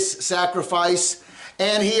this sacrifice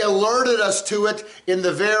and he alerted us to it in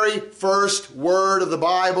the very first word of the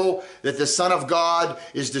Bible that the Son of God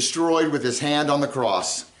is destroyed with his hand on the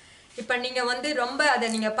cross. இப்ப நீங்க வந்து ரொம்ப அதை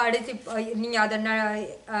நீங்க படித்து நீங்க அதை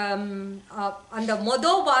அந்த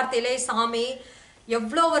முதல் வார்த்தையிலே சாமி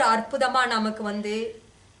எவ்வளோ ஒரு அற்புதமா நமக்கு வந்து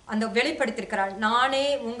அந்த வெளிப்படுத்தியிருக்கிறார். நானே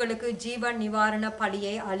உங்களுக்கு ஜீவ நிவாரண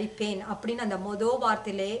பலியை அளிப்பேன் அப்படின்னு அந்த முதல்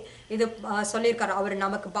வார்த்தையிலே இது சொல்லியிருக்காரு. அவர்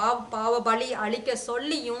நமக்கு பாவ பலி அளிக்க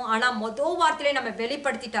சொல்லியும் ஆனா முதல் வார்த்தையிலே நம்ம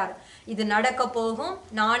வெளிப்படுத்திட்டார். இது நடக்க போகும்,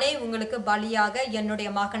 நானே உங்களுக்கு பலியாக என்னுடைய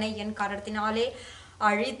மகனை என் கரத்தினாலே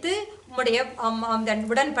அழித்து உம்முடைய அந்த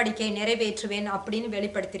உடன்படிக்கையை நிறைவேற்றுவேன் அப்படின்னு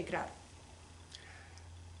வெளிப்படுத்தியிருக்கிறார்.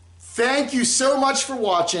 Thank you so much for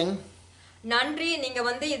watching. நன்றி. நீங்க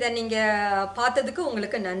வந்து இதை நீங்க பார்த்ததுக்கு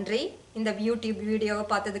உங்களுக்கு நன்றி. இந்த யூடியூப் வீடியோவை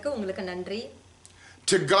பார்த்ததுக்கு உங்களுக்கு நன்றி.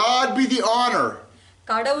 To God be the honor.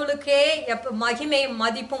 கடவுளுக்கே மகிமை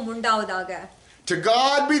மதிப்பும் உண்டாவதாக. To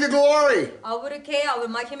God be the glory. அவருக்கே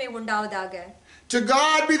அவர் மகிமை உண்டாவதாக. To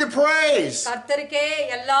God be the praise. கர்த்தருக்கே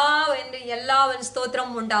எல்லா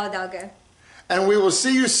ஸ்தோத்திரம் உண்டாவதாக. And we will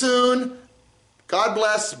see you soon. God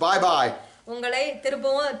bless. Bye bye. உங்களை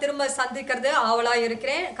திரும்ப சந்திக்கிறது ஆவலா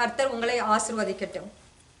இருக்கிறேன். கர்த்தர் உங்களை ஆசீர்வதிக்கட்டும்.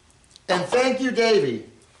 And thank you, Davy.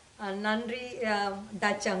 நன்றி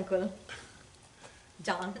touch uncle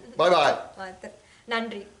John. Bye bye.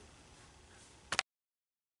 நன்றி.